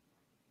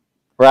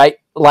 right?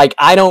 Like,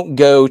 I don't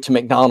go to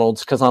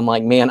McDonald's because I'm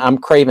like, man, I'm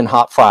craving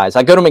hot fries.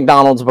 I go to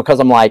McDonald's because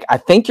I'm like, I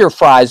think your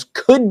fries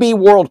could be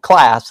world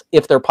class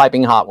if they're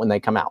piping hot when they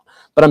come out,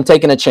 but I'm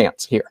taking a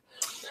chance here.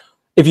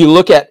 If you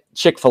look at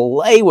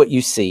Chick-fil-A, what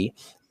you see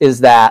is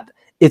that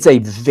it's a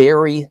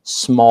very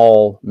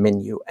small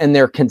menu, and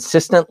they're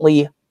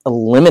consistently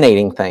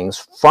eliminating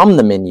things from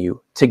the menu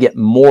to get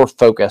more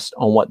focused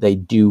on what they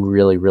do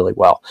really, really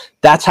well.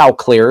 That's how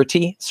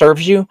clarity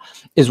serves you,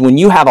 is when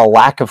you have a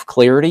lack of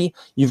clarity,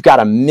 you've got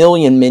a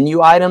million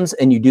menu items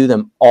and you do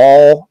them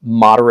all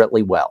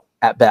moderately well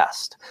at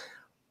best.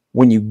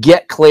 When you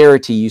get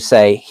clarity, you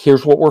say,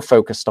 here's what we're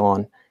focused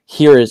on.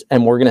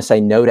 And we're going to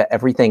say no to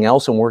everything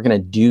else, and we're going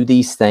to do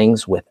these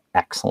things with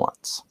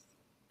excellence.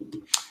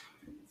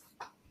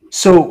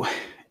 So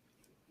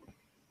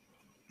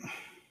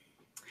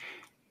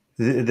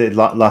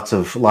lots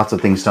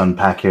of things to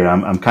unpack here.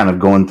 I'm kind of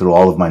going through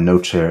all of my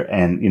notes here,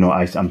 and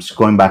I'm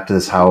going back to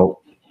this, how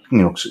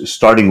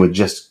starting with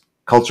just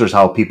culture is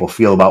how people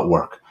feel about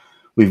work.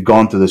 We've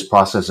gone through this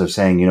process of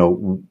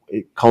saying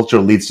culture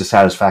leads to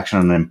satisfaction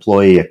on an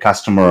employee, a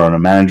customer, or on a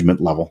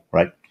management level,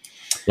 right?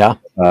 Yeah.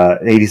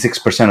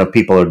 86% of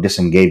people are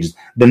disengaged.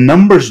 The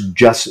numbers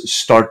just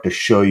start to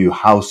show you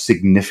how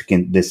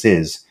significant this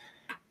is,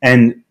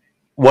 and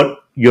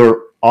what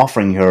you're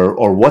offering here,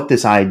 or what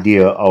this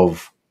idea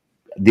of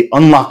the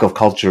unlock of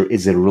culture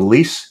is, a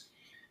release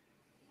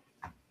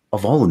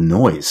of all the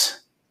noise,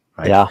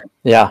 right? Yeah.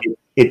 Yeah.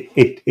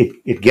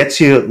 It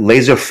gets you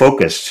laser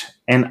focused.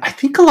 And I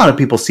think a lot of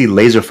people see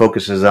laser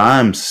focus as,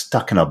 I'm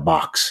stuck in a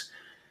box.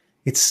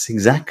 It's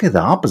exactly the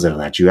opposite of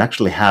that. You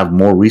actually have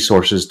more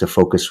resources to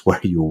focus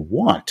where you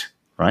want,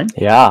 right?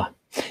 Yeah.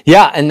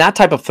 Yeah. And that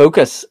type of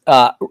focus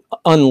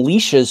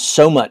unleashes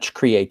so much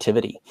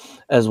creativity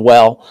as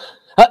well.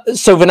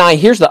 So Vinay,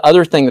 here's the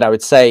other thing that I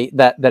would say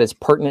that is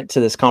pertinent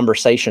to this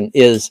conversation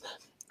is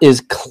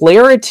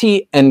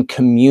clarity and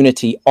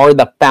community are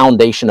the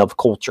foundation of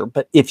culture.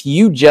 But if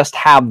you just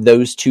have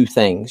those two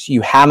things,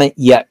 you haven't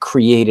yet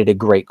created a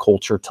great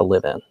culture to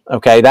live in.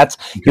 Okay.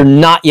 You're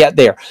not yet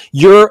there.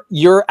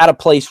 You're at a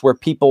place where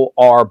people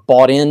are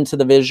bought into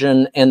the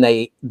vision and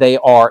they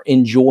are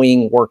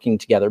enjoying working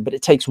together, but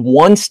it takes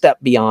one step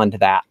beyond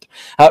that,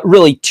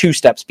 really 2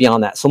 steps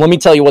beyond that. So let me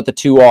tell you what the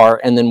 2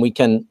 are, and then we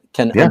can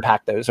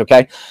unpack those.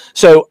 Okay.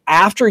 So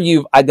after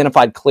you've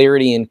identified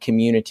clarity and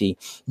community,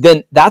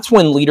 then that's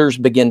when leaders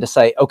begin to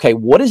say, okay,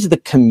 what is the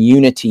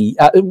community?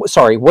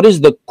 What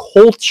is the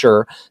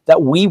culture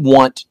that we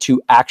want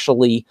to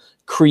actually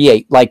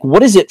create? Like, what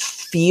does it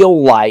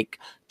feel like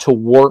to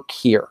work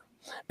here?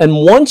 And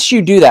once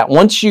you do that,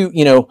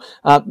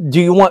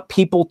 do you want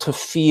people to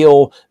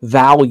feel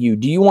valued?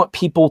 Do you want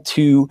people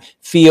to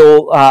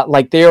feel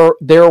like they're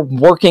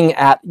working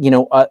at,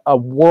 a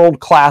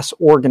world-class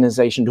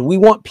organization? Do we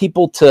want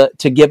people to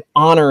give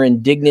honor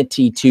and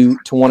dignity to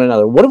one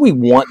another? What do we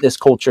want this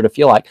culture to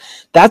feel like?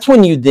 That's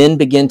when you then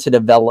begin to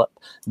develop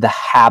the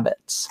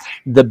habits,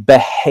 the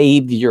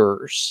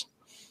behaviors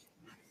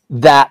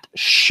that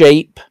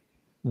shape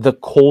the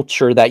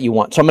culture that you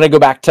want. So I'm going to go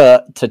back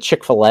to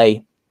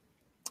Chick-fil-A.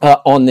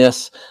 On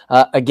this.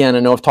 Again, I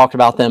know I've talked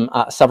about them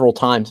several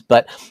times,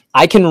 but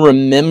I can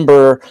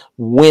remember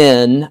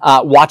when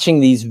watching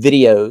these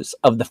videos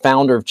of the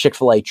founder of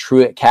Chick-fil-A,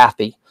 Truett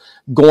Cathy,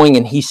 going,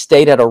 and he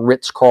stayed at a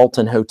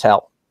Ritz-Carlton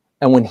hotel.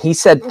 And when he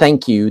said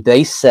thank you,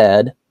 they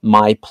said,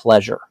 my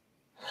pleasure.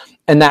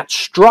 And that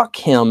struck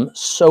him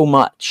so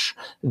much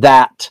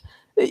that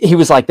he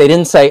was like, they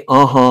didn't say,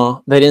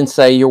 they didn't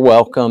say, you're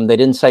welcome. They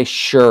didn't say,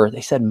 sure. They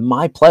said,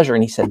 my pleasure.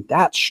 And he said,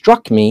 that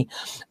struck me.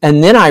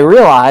 And then I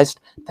realized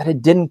that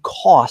it didn't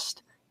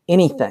cost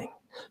anything.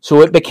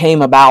 So it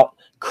became about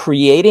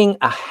creating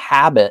a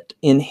habit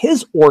in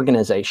his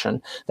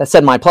organization that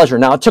said, my pleasure.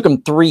 Now, it took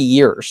him 3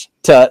 years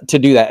to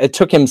do that. It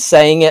took him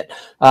saying it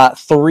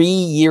 3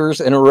 years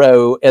in a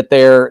row at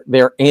their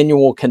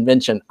annual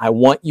convention. I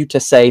want you to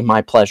say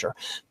my pleasure.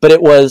 But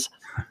it was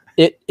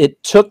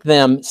it took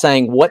them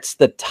saying, what's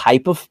the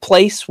type of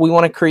place we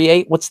want to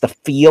create? What's the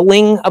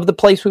feeling of the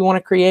place we want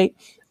to create?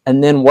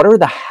 And then what are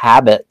the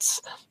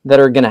habits that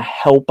are going to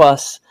help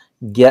us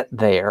get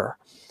there?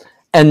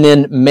 And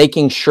then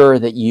making sure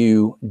that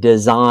you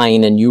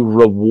design and you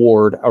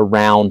reward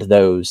around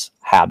those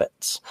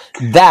habits.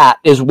 That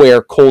is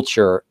where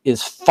culture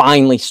is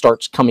finally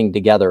starts coming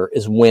together,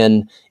 is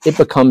when it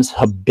becomes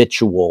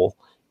habitual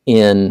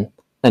in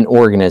an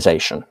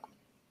organization.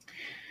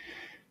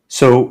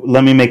 So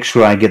let me make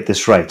sure I get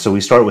this right. So we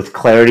start with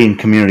clarity and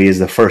community is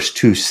the first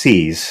two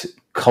C's.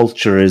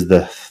 Culture is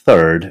the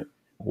third.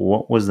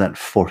 What was that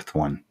fourth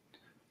one?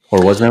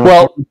 Or was there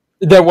one?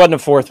 There wasn't a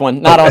fourth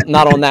one, not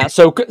on that.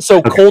 So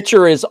okay.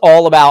 Culture is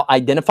all about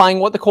identifying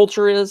what the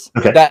culture is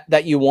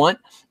that you want,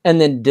 and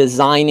then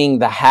designing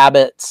the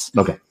habits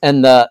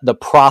and the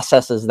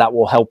processes that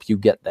will help you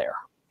get there.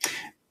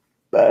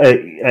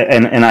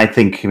 And I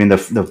think, I mean,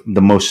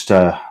 the most,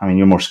 I mean,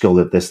 you're more skilled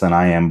at this than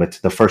I am, but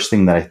the first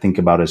thing that I think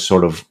about is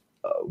sort of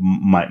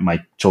my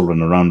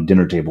children around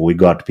dinner table. We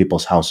go out to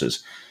people's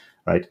houses,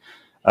 right?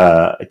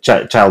 A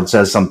child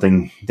says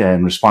something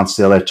in response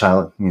to the other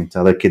child, to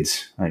other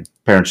kids, like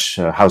parents'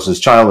 house's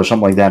child or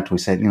something like that. We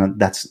say,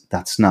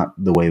 that's not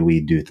the way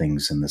we do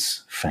things in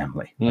this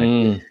family.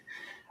 Right?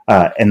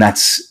 And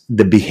that's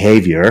the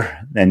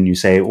behavior. And you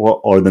say,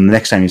 well, or the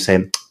next time you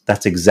say,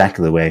 that's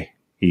exactly the way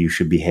you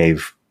should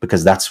behave,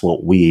 because that's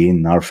what we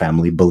in our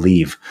family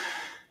believe.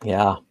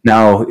 Yeah.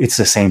 Now it's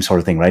the same sort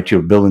of thing, right?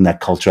 You're building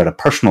that culture at a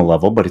personal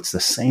level, but it's the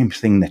same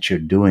thing that you're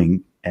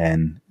doing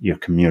in your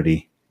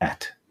community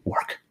at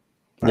work.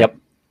 Right?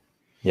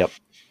 Yep.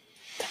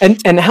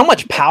 And how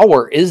much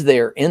power is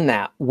there in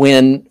that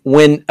when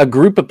a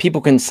group of people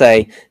can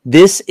say,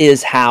 this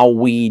is how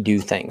we do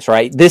things,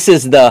 right? This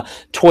is the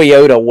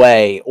Toyota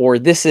way, or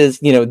this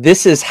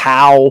is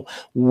how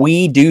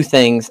we do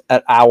things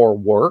at our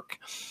work.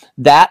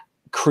 That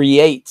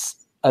creates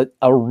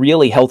a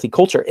really healthy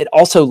culture. It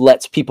also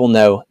lets people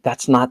know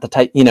that's not the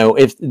type,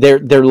 if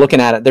they're looking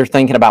at it, they're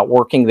thinking about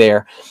working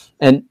there,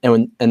 and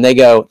they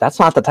go, that's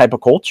not the type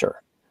of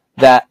culture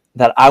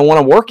that I want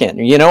to work in.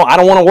 I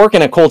don't want to work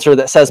in a culture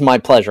that says my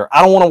pleasure.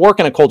 I don't want to work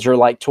in a culture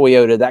like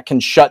Toyota that can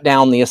shut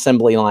down the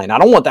assembly line. I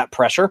don't want that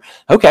pressure.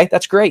 Okay,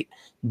 that's great.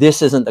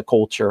 This isn't the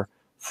culture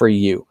for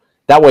you.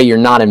 That way you're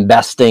not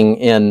investing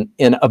in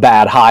a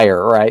bad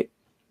hire, right?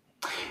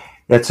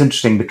 That's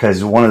interesting,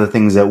 because one of the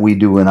things that we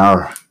do in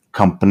our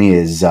company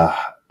is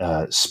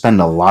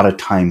spend a lot of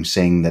time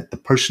saying that the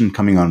person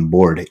coming on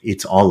board,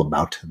 it's all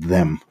about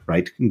them,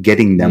 right?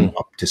 Getting them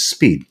up to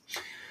speed.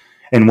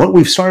 And what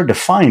we've started to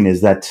find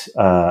is that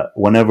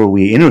whenever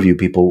we interview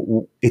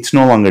people, it's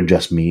no longer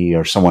just me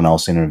or someone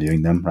else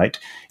interviewing them, right?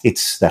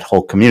 It's that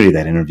whole community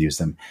that interviews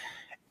them.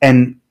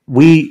 And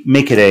we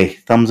make it a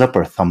thumbs up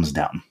or thumbs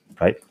down,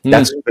 right?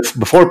 That's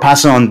before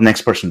passing on to the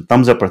next person,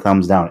 thumbs up or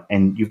thumbs down.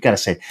 And you've got to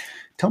say,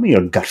 tell me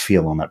your gut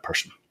feel on that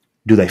person.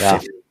 Do they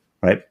fit,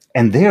 right?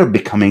 And they're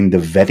becoming the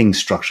vetting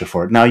structure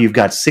for it. Now you've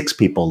got 6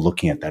 people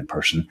looking at that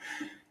person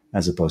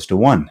as opposed to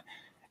 1.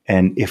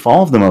 And if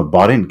all of them are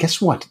bought in, guess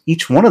what?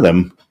 Each one of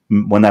them,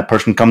 when that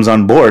person comes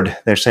on board,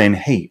 they're saying,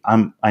 hey,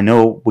 I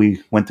know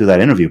we went through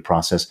that interview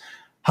process.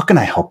 How can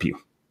I help you?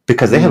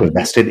 Because they have a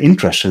vested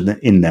interest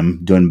in them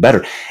doing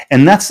better.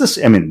 And that's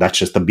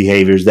just the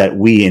behaviors that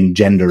we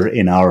engender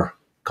in our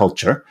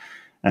culture.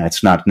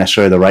 It's not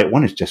necessarily the right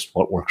one. It's just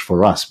what works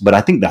for us. But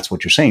I think that's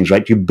what you're saying,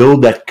 right? You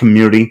build that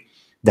community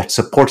that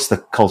supports the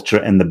culture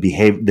and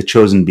the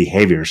chosen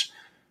behaviors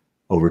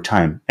over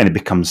time, and it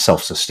becomes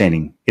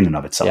self-sustaining in and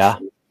of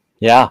itself.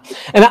 Yeah.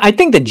 And I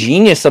think the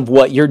genius of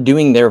what you're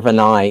doing there,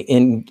 Vinay,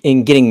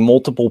 in getting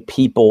multiple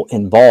people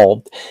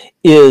involved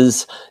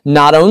is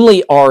not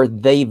only are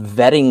they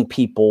vetting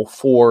people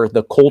for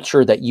the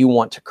culture that you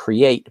want to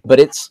create, but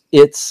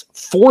it's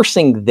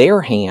forcing their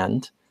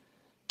hand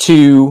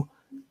to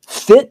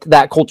fit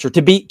that culture,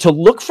 to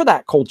look for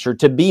that culture,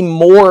 to be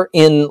more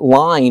in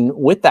line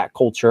with that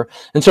culture.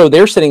 And so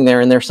they're sitting there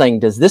and they're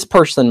saying, does this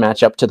person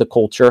match up to the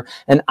culture?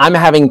 And I'm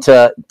having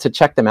to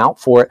check them out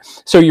for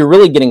it. So you're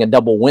really getting a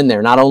double win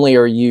there. Not only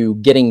are you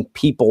getting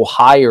people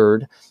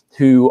hired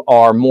who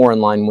are more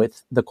in line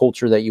with the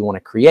culture that you want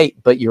to create,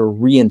 but you're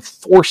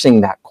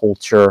reinforcing that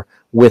culture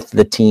with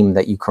the team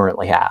that you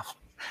currently have.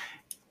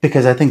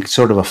 Because I think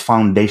sort of a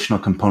foundational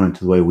component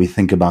to the way we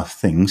think about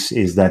things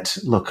is that,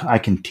 look, I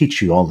can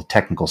teach you all the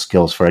technical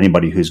skills for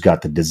anybody who's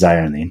got the desire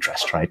and the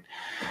interest, right?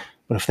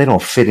 But if they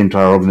don't fit into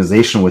our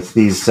organization with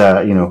these,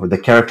 the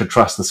character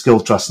trust, the skill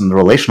trust, and the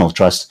relational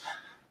trust,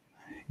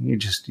 you're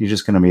just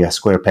going to be a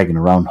square peg in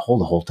a round hole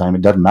the whole time.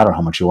 It doesn't matter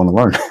how much you want to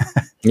learn.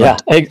 Yeah,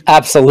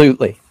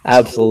 absolutely.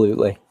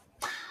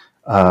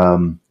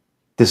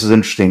 This is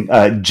interesting.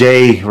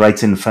 Jay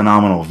writes in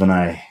phenomenal,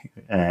 Vinay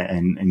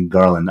and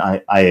Garland.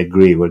 I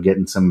agree. We're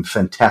getting some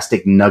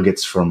fantastic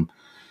nuggets from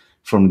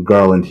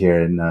Garland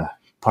here, and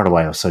part of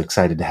why I was so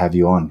excited to have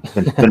you on.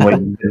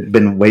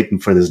 Been waiting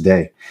for this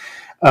day.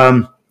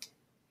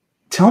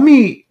 Tell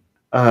me,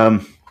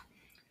 I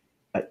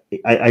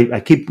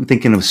keep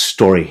thinking of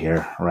story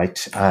here, right?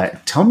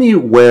 Tell me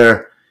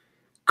where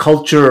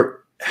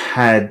culture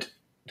had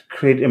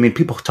created, I mean,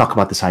 people talk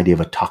about this idea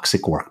of a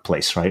toxic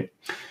workplace, right?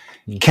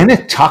 Mm-hmm. Can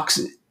a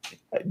toxic,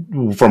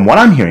 from what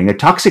I'm hearing, a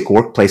toxic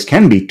workplace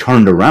can be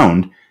turned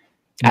around.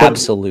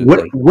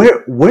 Absolutely.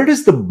 Where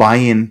does the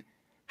buy-in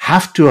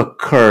have to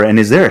occur? And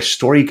is there a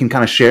story you can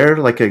kind of share,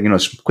 like a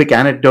quick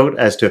anecdote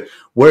as to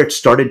where it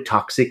started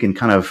toxic and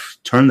kind of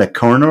turn the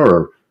corner,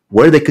 or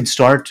where they could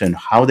start and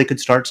how they could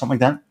start, something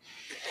like that?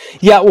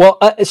 Yeah, well,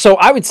 so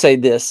I would say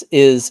this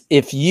is,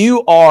 if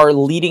you are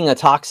leading a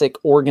toxic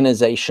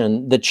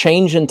organization, the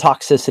change in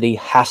toxicity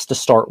has to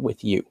start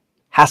with you.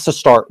 Has to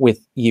start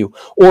with you.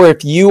 Or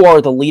if you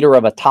are the leader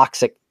of a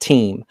toxic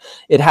team,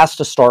 it has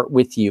to start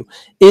with you.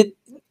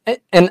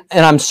 And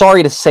I'm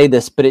sorry to say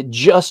this, but it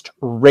just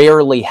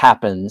rarely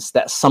happens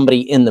that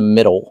somebody in the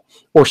middle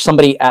or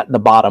somebody at the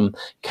bottom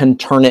can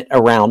turn it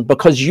around,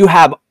 because you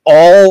have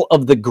all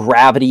of the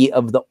gravity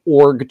of the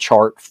org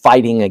chart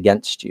fighting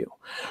against you.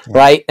 Yeah.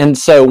 Right. And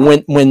so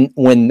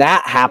when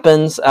that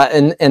happens,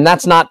 and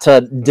that's not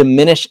to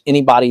diminish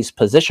anybody's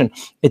position,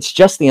 it's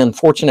just the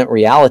unfortunate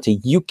reality.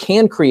 You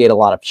can create a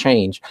lot of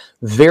change.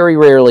 Very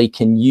rarely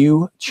can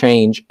you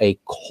change a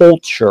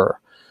culture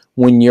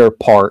when you're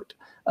part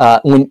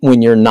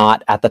when you're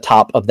not at the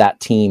top of that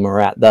team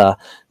or at the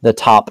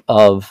top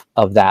of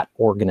that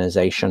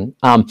organization.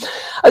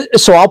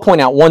 So I'll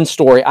point out one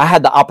story. I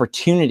had the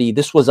opportunity.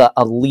 This was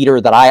a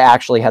leader that I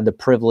actually had the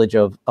privilege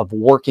of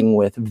working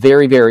with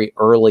very, very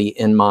early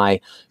in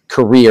my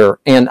career.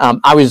 And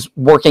I was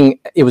working,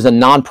 it was a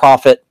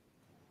nonprofit,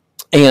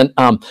 and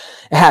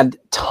had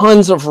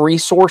tons of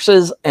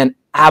resources and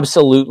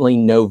absolutely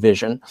no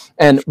vision.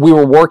 And we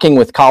were working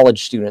with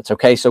college students.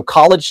 Okay. So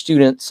college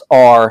students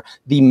are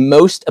the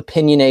most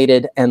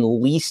opinionated and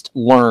least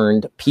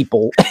learned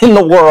people in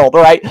the world,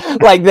 right?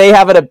 Like, they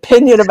have an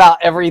opinion about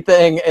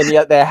everything, and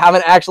yet they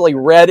haven't actually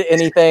read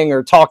anything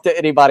or talked to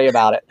anybody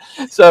about it.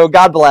 So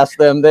God bless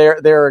them.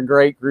 They're a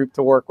great group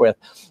to work with.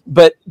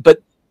 But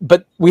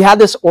we had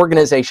this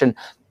organization,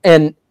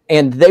 and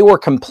they were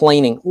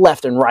complaining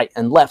left and right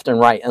and left and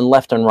right and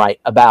left and right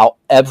about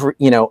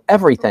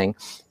everything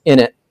in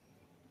it.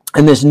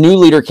 And this new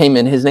leader came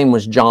in. His name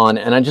was John,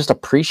 and I just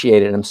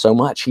appreciated him so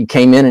much. He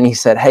came in and he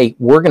said, "Hey,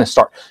 we're going to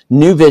start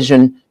new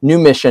vision, new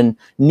mission,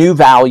 new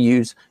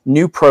values,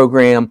 new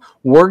program.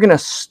 We're going to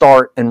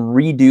start and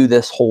redo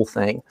this whole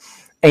thing."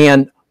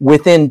 And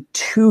within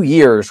 2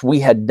 years,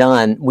 we had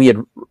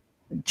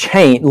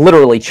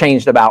literally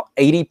changed about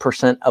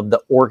 80% of the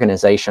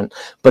organization,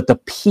 but the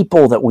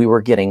people that we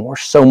were getting were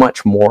so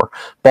much more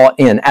bought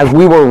in. As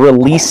we were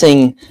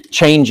releasing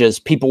changes,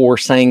 people were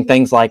saying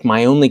things like,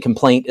 "My only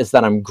complaint is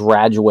that I'm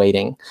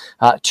graduating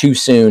too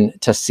soon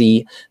to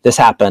see this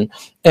happen."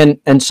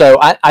 And so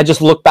I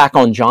just look back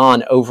on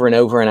John over and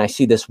over, and I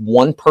see this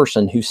one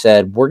person who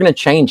said, "We're going to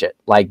change it.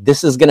 Like,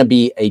 this is going to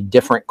be a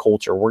different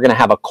culture. We're going to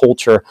have a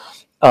culture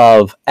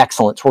of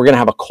excellence. We're going to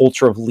have a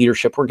culture of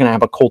leadership. We're going to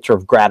have a culture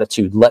of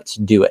gratitude. Let's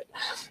do it."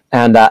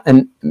 And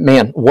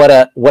man, what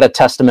a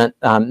testament.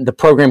 The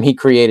program he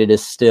created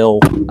is still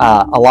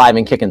alive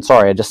and kicking.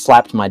 Sorry, I just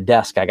slapped my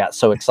desk. I got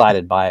so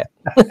excited by it.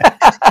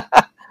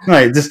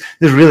 Right. This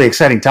is a really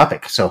exciting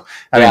topic. So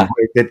I mean,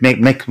 it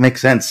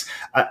makes sense.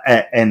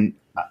 And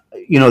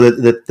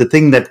the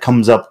thing that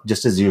comes up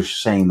just as you're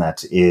saying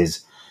that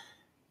is,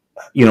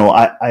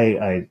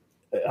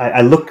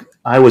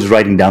 I was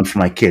writing down for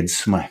my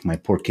kids. My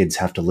poor kids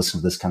have to listen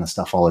to this kind of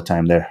stuff all the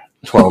time. They're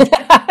 12.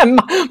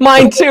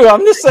 Mine too.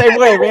 I'm the same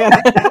way, man.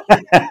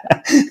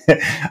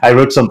 I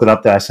wrote something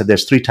up there. I said,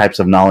 there's 3 types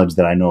of knowledge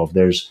that I know of.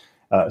 There's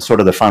sort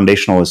of the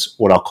foundational, is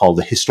what I'll call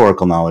the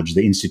historical knowledge,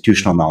 the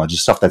institutional knowledge, the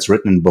stuff that's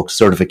written in books,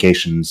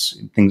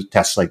 certifications, things,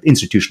 tests, like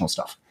institutional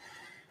stuff.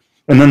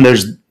 And then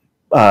there's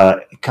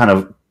kind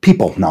of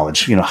people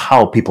knowledge,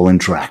 how people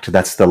interact.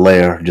 That's the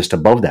layer just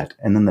above that.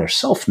 And then there's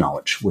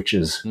self-knowledge, which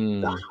is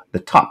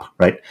the top,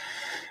 right?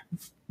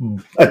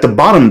 At the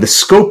bottom, the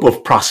scope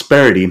of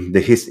prosperity,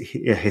 the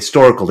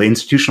historical, the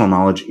institutional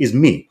knowledge is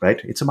me, right?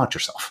 It's about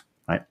yourself,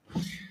 right?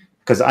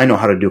 Because I know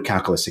how to do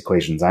calculus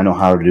equations. I know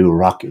how to do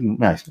rocket.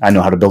 I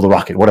know how to build a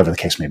rocket, whatever the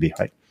case may be,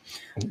 right?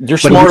 You're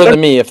smarter than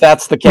me if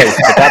that's the case,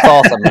 but that's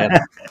awesome, man.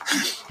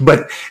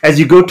 But as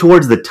you go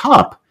towards the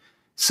top,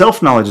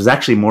 self-knowledge is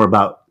actually more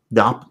about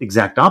the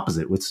exact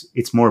opposite.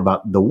 It's more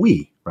about the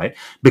we, right?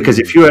 Because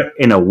if you're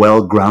in a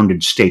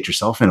well-grounded state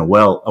yourself, in a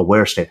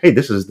well-aware state, hey,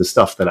 this is the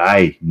stuff that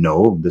I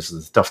know. This is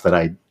the stuff that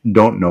I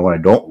don't know and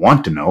I don't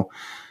want to know.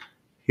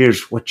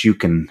 Here's what you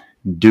can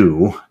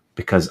do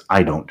because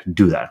I don't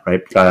do that,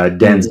 right?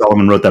 Dan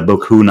Solomon wrote that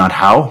book, Who Not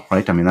How,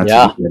 right? I mean,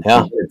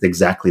 it's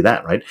exactly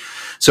that, right?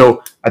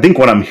 So I think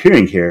what I'm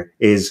hearing here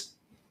is,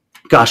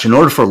 gosh, in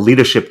order for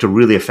leadership to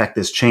really affect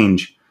this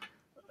change,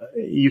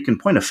 you can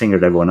point a finger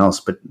at everyone else,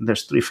 but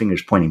there's 3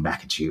 fingers pointing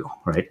back at you,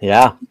 right?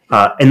 Yeah.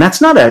 And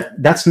that's not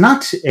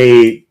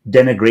a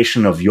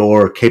denigration of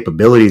your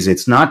capabilities.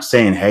 It's not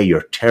saying, hey, you're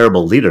a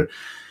terrible leader.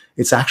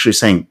 It's actually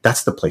saying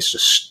that's the place to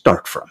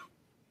start from.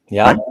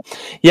 Yeah. Right?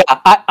 Yeah.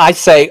 I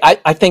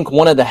think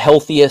one of the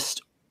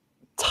healthiest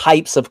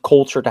types of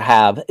culture to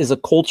have is a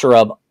culture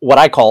of what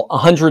I call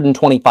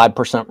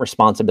 125%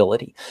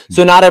 responsibility.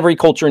 So not every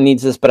culture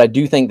needs this, but I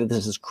do think that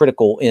this is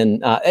critical in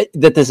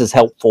that this is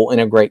helpful in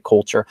a great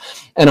culture.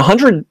 And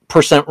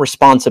 100%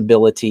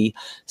 responsibility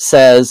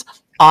says,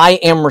 I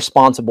am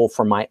responsible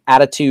for my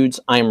attitudes.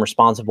 I am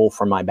responsible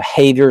for my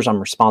behaviors.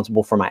 I'm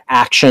responsible for my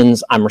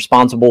actions. I'm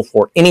responsible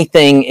for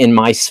anything in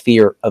my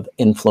sphere of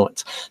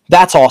influence.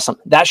 That's awesome.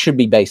 That should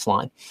be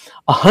baseline.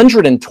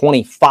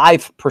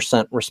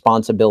 125%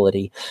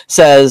 responsibility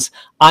says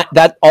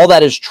that all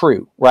that is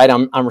true, right?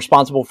 I'm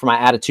responsible for my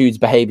attitudes,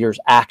 behaviors,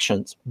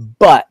 actions,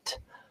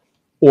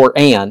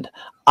 and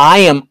I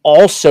am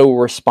also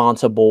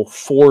responsible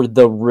for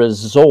the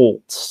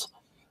results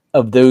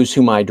of those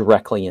whom I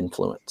directly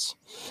influence.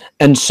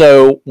 And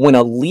so when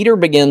a leader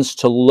begins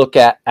to look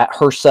at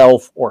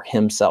herself or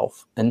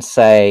himself and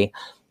say,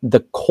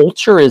 the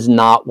culture is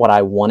not what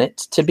I want it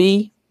to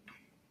be,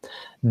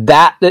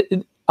 that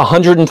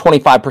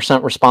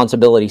 125%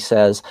 responsibility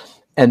says,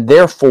 and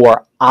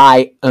therefore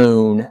I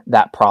own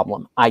that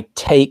problem. I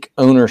take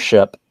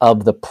ownership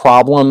of the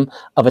problem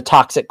of a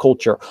toxic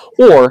culture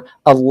or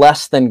a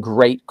less than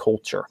great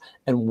culture.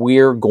 And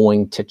we're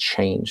going to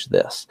change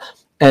this.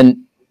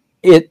 And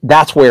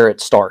that's where it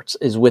starts,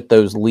 is with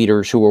those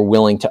leaders who are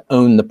willing to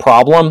own the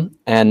problem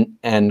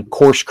and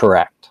course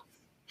correct.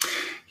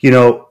 You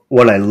know,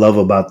 what I love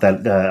about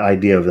that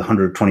idea of the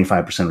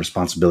 125%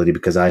 responsibility,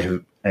 because I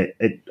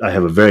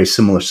have a very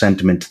similar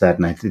sentiment to that,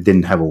 and I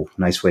didn't have a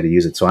nice way to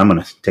use it. So I'm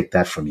going to take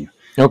that from you.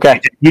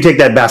 Okay. You take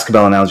that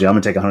basketball analogy. I'm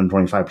going to take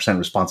 125%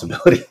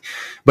 responsibility.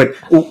 But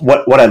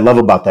what I love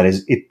about that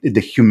is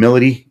the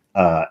humility.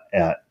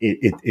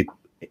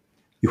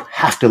 You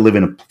have to live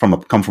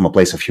come from a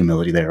place of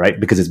humility there, right?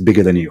 Because it's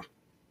bigger than you,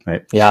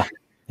 right? Yeah.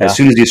 As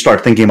soon as you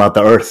start thinking about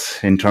the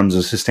earth in terms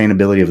of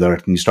sustainability of the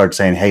earth, and you start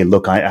saying, hey,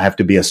 look, I have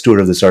to be a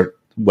steward of this earth,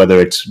 whether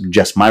it's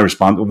just my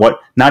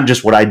not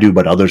just what I do,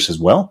 but others as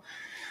well.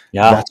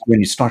 Yeah. That's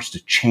when it starts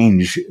to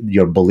change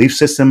your belief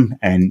system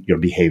and your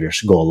behaviors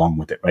go along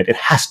with it, right? It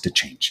has to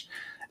change.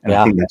 And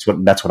I think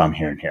that's what I'm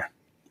hearing here.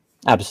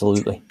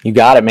 Absolutely. You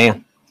got it,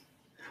 man.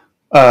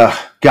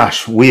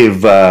 Gosh,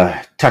 we've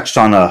touched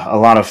on a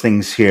lot of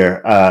things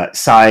here.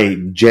 Sai,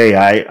 Jay,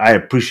 I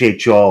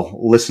appreciate you all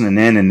listening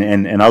in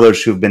and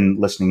others who've been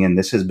listening in.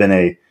 This has been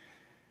a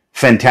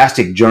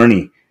fantastic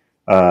journey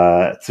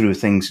through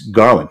things.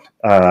 Garland,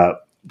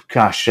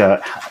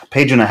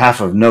 page and a half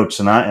of notes,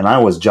 and I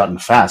was jotting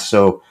fast.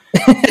 So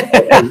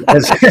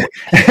as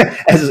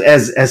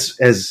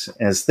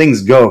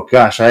things go,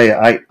 gosh,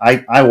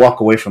 I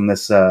walk away from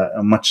this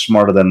much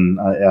smarter than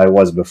I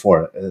was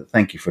before.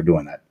 Thank you for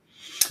doing that.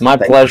 My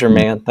pleasure,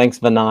 man. Thanks,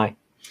 Vinay.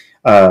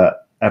 I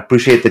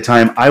appreciate the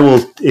time. I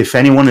will, if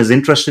anyone is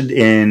interested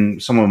in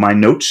some of my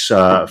notes,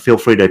 feel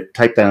free to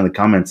type that in the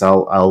comments.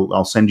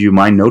 I'll send you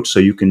my notes so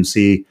you can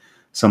see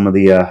some of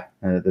the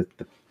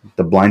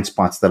blind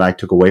spots that I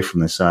took away from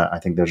this. I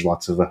think there's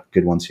lots of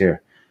good ones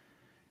here.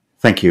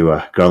 Thank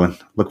you, Garland.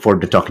 Look forward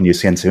to talking to you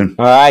again soon.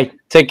 All right.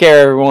 Take care,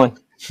 everyone.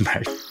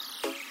 Bye.